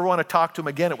don't know if I ever want to talk to him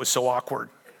again. It was so awkward.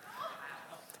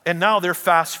 And now they're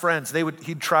fast friends.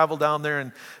 He'd travel down there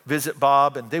and visit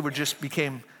Bob, and they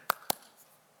became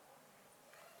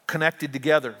connected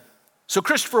together. So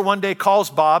Christopher one day calls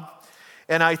Bob,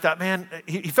 and I thought, man,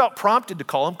 he felt prompted to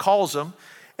call him. Calls him.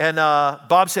 And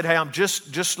Bob said, hey, I'm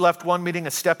just left one meeting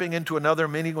and stepping into another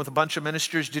meeting with a bunch of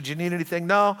ministers. Did you need anything?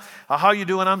 No. How you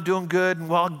doing? I'm doing good. And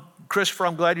well, Christopher,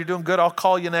 I'm glad you're doing good. I'll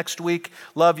call you next week.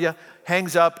 Love you.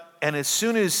 Hangs up. And as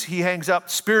soon as he hangs up,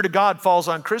 Spirit of God falls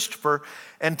on Christopher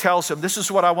and tells him, this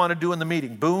is what I want to do in the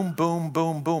meeting. Boom, boom,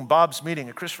 boom, boom. Bob's meeting.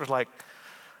 And Christopher's like,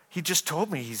 he just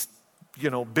told me he's,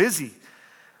 busy.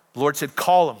 The Lord said,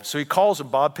 call him. So he calls him.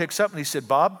 Bob picks up and he said,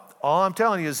 Bob, all I'm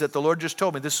telling you is that the Lord just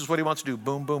told me this is what he wants to do.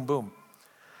 Boom, boom, boom.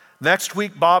 Next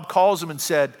week, Bob calls him and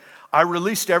said, I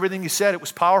released everything you said. It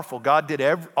was powerful. God did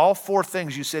all four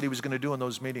things you said he was going to do in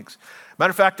those meetings.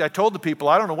 Matter of fact, I told the people,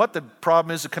 I don't know what the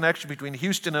problem is, the connection between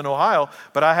Houston and Ohio,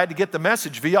 but I had to get the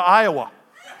message via Iowa.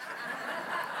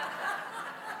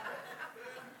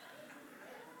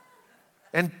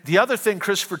 And the other thing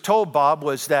Christopher told Bob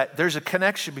was that there's a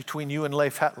connection between you and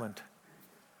Leif Hetland.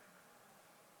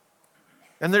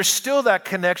 And there's still that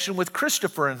connection with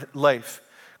Christopher and Leif.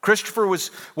 Christopher was,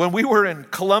 when we were in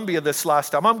Colombia this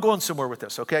last time, I'm going somewhere with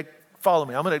this, okay? Follow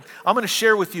me. I'm going to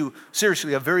share with you,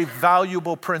 seriously, a very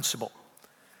valuable principle.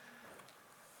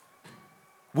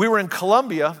 We were in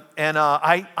Colombia, and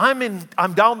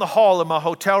I'm down the hall in my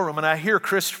hotel room, and I hear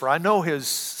Christopher. I know his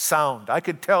sound. I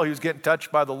could tell he was getting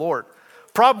touched by the Lord.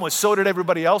 Problem was, so did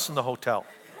everybody else in the hotel.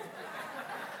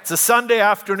 It's a Sunday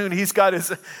afternoon. He's got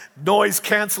his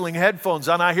noise-canceling headphones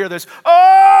on. I hear this,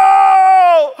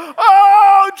 oh,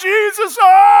 Jesus,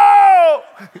 oh.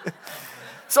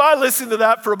 So I listened to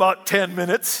that for about 10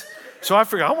 minutes. So I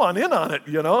figured, I want in on it,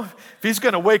 If he's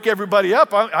going to wake everybody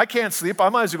up, I can't sleep. I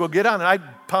might as well go get on. And I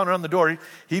pounded on the door.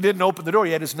 He didn't open the door.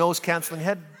 He had his noise-canceling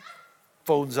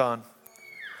headphones on.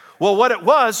 Well, what it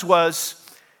was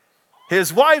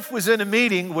his wife was in a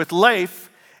meeting with Leif.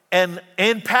 And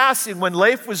in passing, when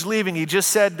Leif was leaving, he just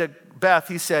said to Beth,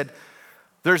 he said,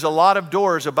 there's a lot of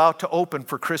doors about to open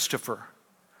for Christopher.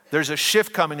 There's a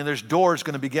shift coming and there's doors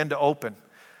going to begin to open.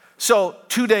 So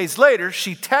 2 days later,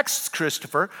 she texts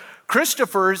Christopher.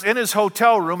 Christopher's in his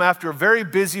hotel room after a very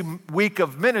busy week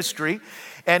of ministry,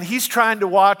 and he's trying to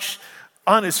watch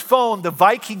on his phone the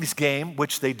Vikings game,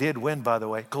 which they did win, by the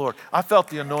way. Glory. I felt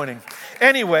the anointing.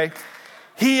 Anyway,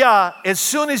 he as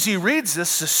soon as he reads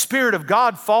this, the Spirit of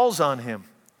God falls on him.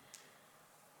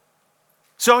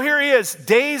 So here he is,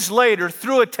 days later,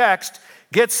 through a text,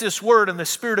 gets this word, and the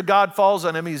Spirit of God falls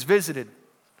on him. He's visited.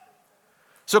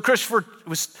 So Christopher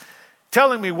was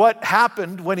telling me what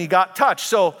happened when he got touched.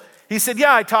 So he said,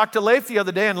 yeah, I talked to Leif the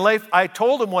other day, and Leif, I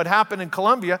told him what happened in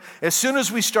Colombia. As soon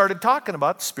as we started talking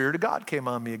about it, the Spirit of God came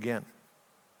on me again.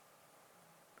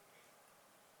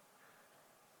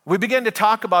 We began to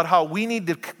talk about how we need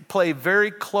to pay very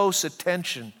close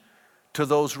attention to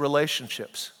those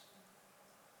relationships.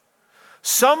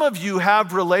 Some of you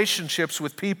have relationships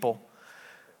with people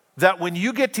that when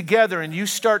you get together and you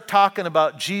start talking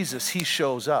about Jesus, he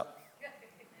shows up.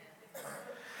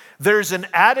 There's an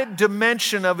added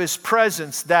dimension of his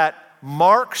presence that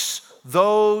marks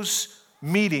those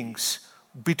meetings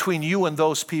between you and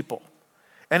those people.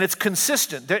 And it's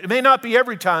consistent. It may not be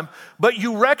every time, but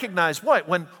you recognize what?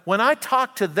 When I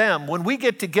talk to them, when we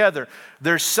get together,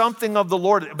 there's something of the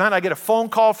Lord. Man, I get a phone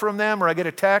call from them or I get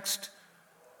a text.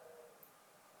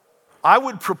 I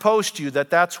would propose to you that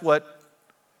that's what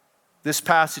this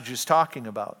passage is talking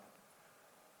about.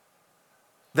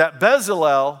 That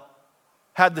Bezalel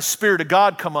had the Spirit of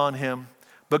God come on him,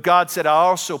 but God said, I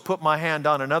also put my hand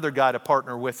on another guy to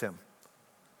partner with him.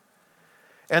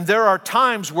 And there are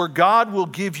times where God will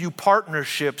give you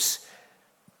partnerships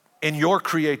in your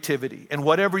creativity and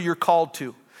whatever you're called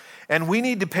to. And we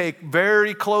need to pay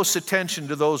very close attention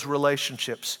to those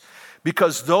relationships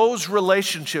because those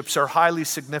relationships are highly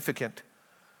significant.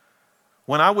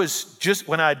 When I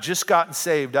had just gotten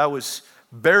saved, I was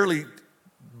barely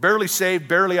saved,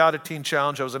 barely out of Teen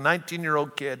Challenge. I was a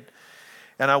 19-year-old kid.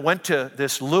 And I went to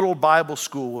this little Bible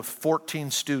school with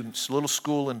 14 students, little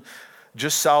school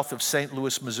just south of St.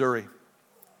 Louis, Missouri.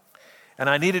 And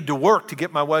I needed to work to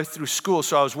get my way through school.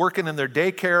 So I was working in their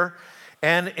daycare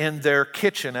and in their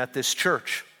kitchen at this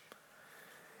church.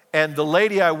 And the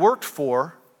lady I worked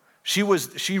for, she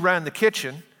ran the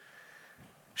kitchen.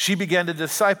 She began to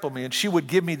disciple me, and she would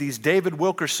give me these David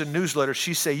Wilkerson newsletters.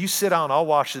 She'd say, you sit down, I'll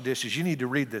wash the dishes. You need to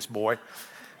read this, boy.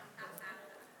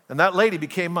 And that lady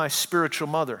became my spiritual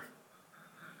mother.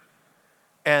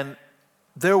 And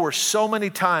there were so many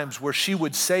times where she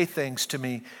would say things to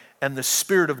me, and the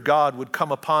Spirit of God would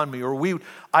come upon me. Or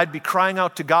I'd be crying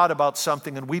out to God about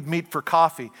something, and we'd meet for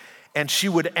coffee, and she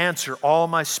would answer all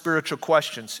my spiritual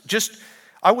questions.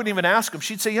 I wouldn't even ask them.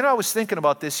 She'd say, I was thinking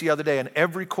about this the other day, and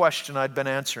every question I'd been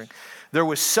answering. There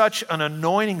was such an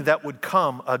anointing that would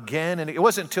come again, and it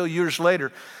wasn't until years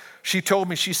later, she told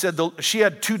me, she said she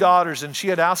had 2 daughters, and she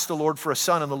had asked the Lord for a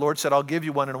son, and the Lord said, I'll give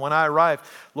you one. And when I arrived,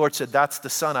 the Lord said, that's the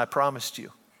son I promised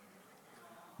you.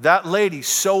 That lady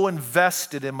so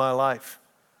invested in my life.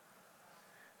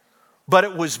 But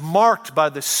it was marked by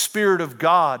the Spirit of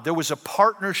God. There was a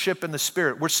partnership in the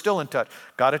Spirit. We're still in touch.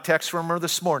 Got a text from her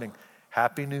this morning.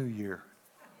 Happy New Year.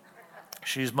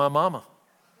 She's my mama.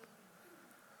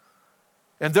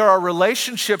 And there are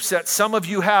relationships that some of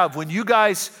you have. When you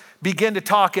guys begin to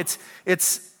talk, it's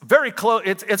very close.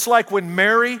 It's like when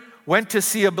Mary went to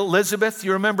see Elizabeth.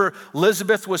 You remember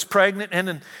Elizabeth was pregnant,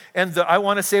 and I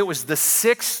want to say it was the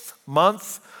 6th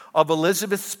month of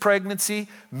Elizabeth's pregnancy.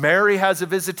 Mary has a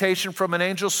visitation from an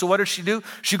angel. So what does she do?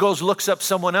 She goes, looks up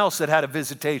someone else that had a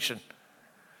visitation.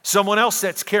 Someone else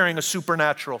that's carrying a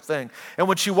supernatural thing. And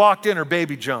when she walked in, her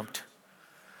baby jumped.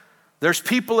 There's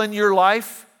people in your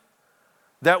life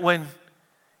that when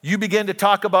you begin to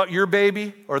talk about your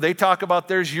baby or they talk about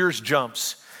theirs, yours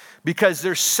jumps. Because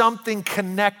there's something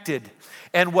connected.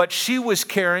 And what she was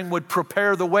carrying would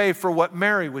prepare the way for what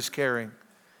Mary was carrying.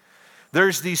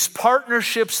 There's these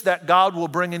partnerships that God will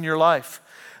bring in your life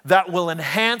that will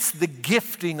enhance the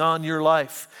gifting on your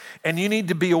life. And you need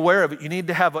to be aware of it. You need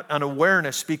to have an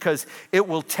awareness because it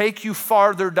will take you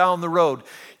farther down the road.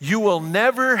 You will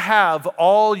never have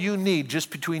all you need just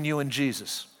between you and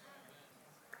Jesus.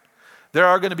 There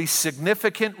are going to be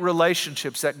significant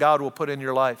relationships that God will put in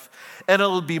your life. And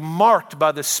it'll be marked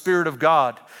by the Spirit of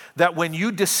God. That when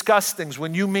you discuss things,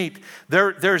 when you meet,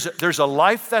 there's a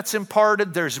life that's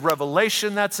imparted, there's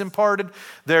revelation that's imparted,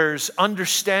 there's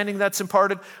understanding that's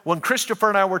imparted. When Christopher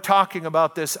and I were talking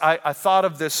about this, I thought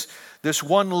of this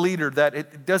one leader that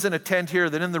it doesn't attend here,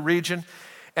 that in the region.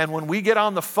 And when we get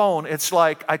on the phone, it's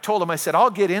like, I told him, I said, I'll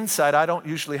get insight I don't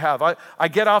usually have. I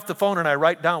get off the phone and I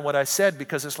write down what I said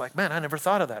because it's like, man, I never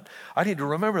thought of that. I need to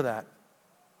remember that.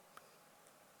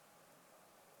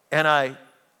 And I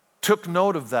took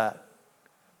note of that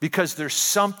because there's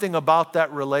something about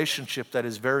that relationship that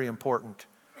is very important.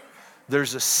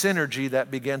 There's a synergy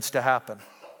that begins to happen.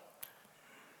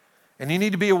 And you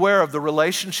need to be aware of the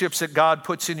relationships that God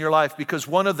puts in your life, because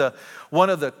one of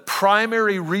the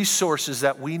primary resources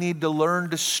that we need to learn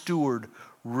to steward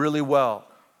really well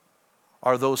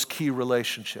are those key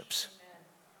relationships.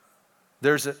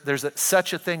 There's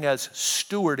such a thing as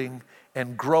stewarding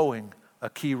and growing a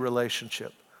key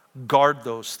relationship. Guard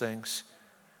those things,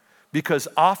 because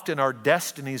often our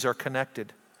destinies are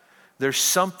connected. There's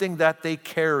something that they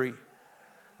carry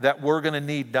that we're going to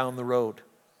need down the road.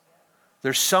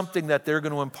 There's something that they're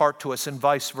going to impart to us, and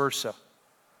vice versa.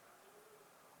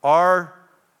 Our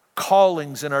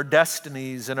callings and our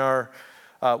destinies and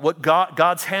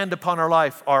God's hand upon our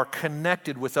life are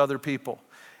connected with other people.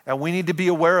 And we need to be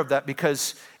aware of that,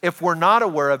 because if we're not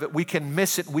aware of it, we can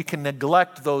miss it. We can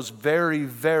neglect those very,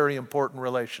 very important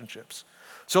relationships.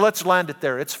 So let's land it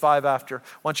there. It's 5 after.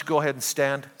 Why don't you go ahead and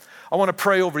stand? I want to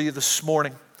pray over you this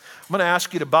morning. I'm going to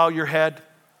ask you to bow your head.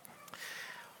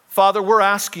 Father, we're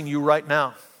asking you right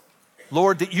now,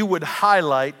 Lord, that you would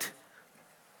highlight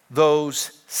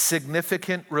those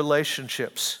significant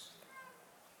relationships.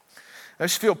 I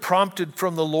just feel prompted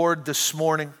from the Lord this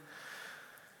morning.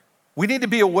 We need to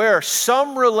be aware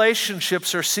some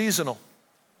relationships are seasonal.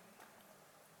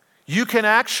 You can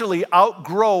actually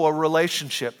outgrow a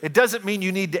relationship. It doesn't mean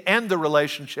you need to end the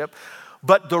relationship,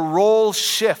 but the roles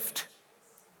shift.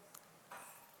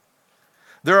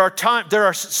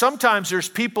 Sometimes there's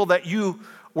people that you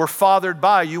were fathered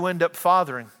by, you end up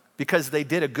fathering because they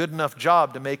did a good enough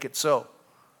job to make it so.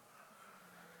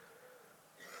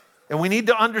 And we need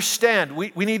to understand,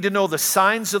 we need to know the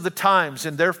signs of the times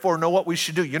and therefore know what we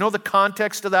should do. You know the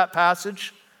context of that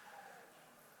passage?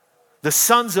 The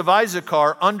sons of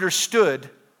Issachar understood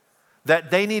that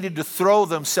they needed to throw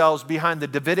themselves behind the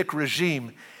Davidic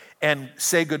regime and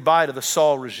say goodbye to the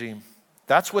Saul regime.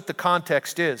 That's what the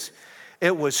context is.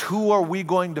 It was, who are we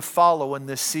going to follow in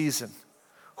this season?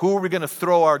 Who are we going to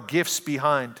throw our gifts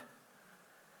behind?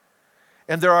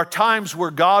 And there are times where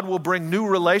God will bring new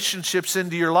relationships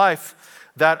into your life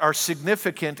that are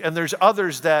significant, and there's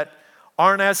others that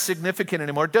aren't as significant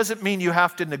anymore. It doesn't mean you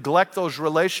have to neglect those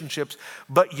relationships,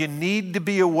 but you need to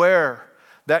be aware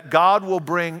that God will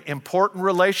bring important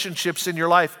relationships in your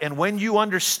life. And when you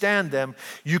understand them,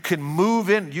 you can move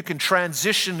in, you can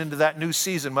transition into that new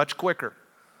season much quicker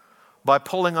by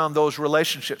pulling on those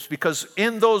relationships, because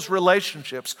in those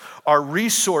relationships are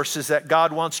resources that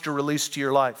God wants to release to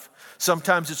your life.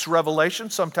 Sometimes it's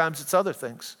revelation, sometimes it's other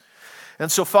things.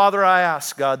 And so, Father, I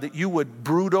ask, God, that you would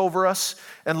brood over us,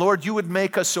 and Lord, you would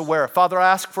make us aware. Father,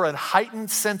 I ask for a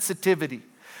heightened sensitivity,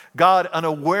 God, an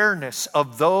awareness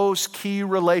of those key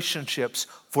relationships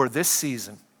for this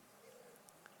season.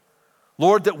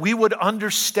 Lord, that we would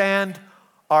understand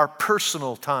our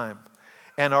personal time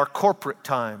and our corporate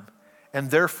time, and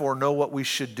therefore know what we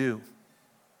should do.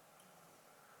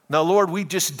 Now, Lord, we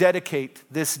just dedicate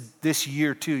this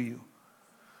year to you.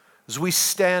 As we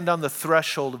stand on the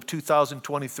threshold of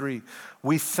 2023,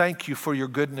 we thank you for your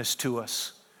goodness to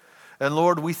us. And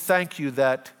Lord, we thank you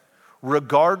that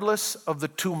regardless of the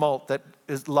tumult that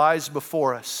lies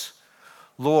before us,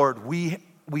 Lord, we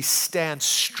stand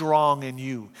strong in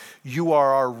you. You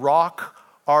are our rock,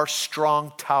 our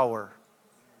strong tower.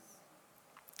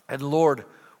 And Lord,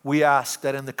 we ask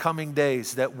that in the coming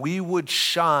days that we would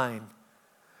shine,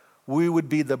 we would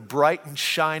be the bright and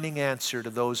shining answer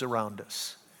to those around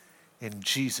us. In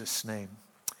Jesus' name,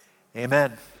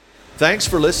 amen. Thanks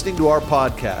for listening to our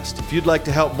podcast. If you'd like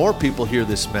to help more people hear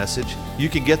this message, you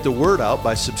can get the word out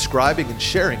by subscribing and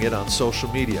sharing it on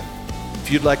social media. If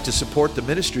you'd like to support the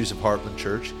ministries of Heartland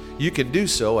Church, you can do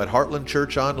so at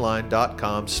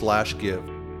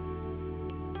heartlandchurchonline.com/give.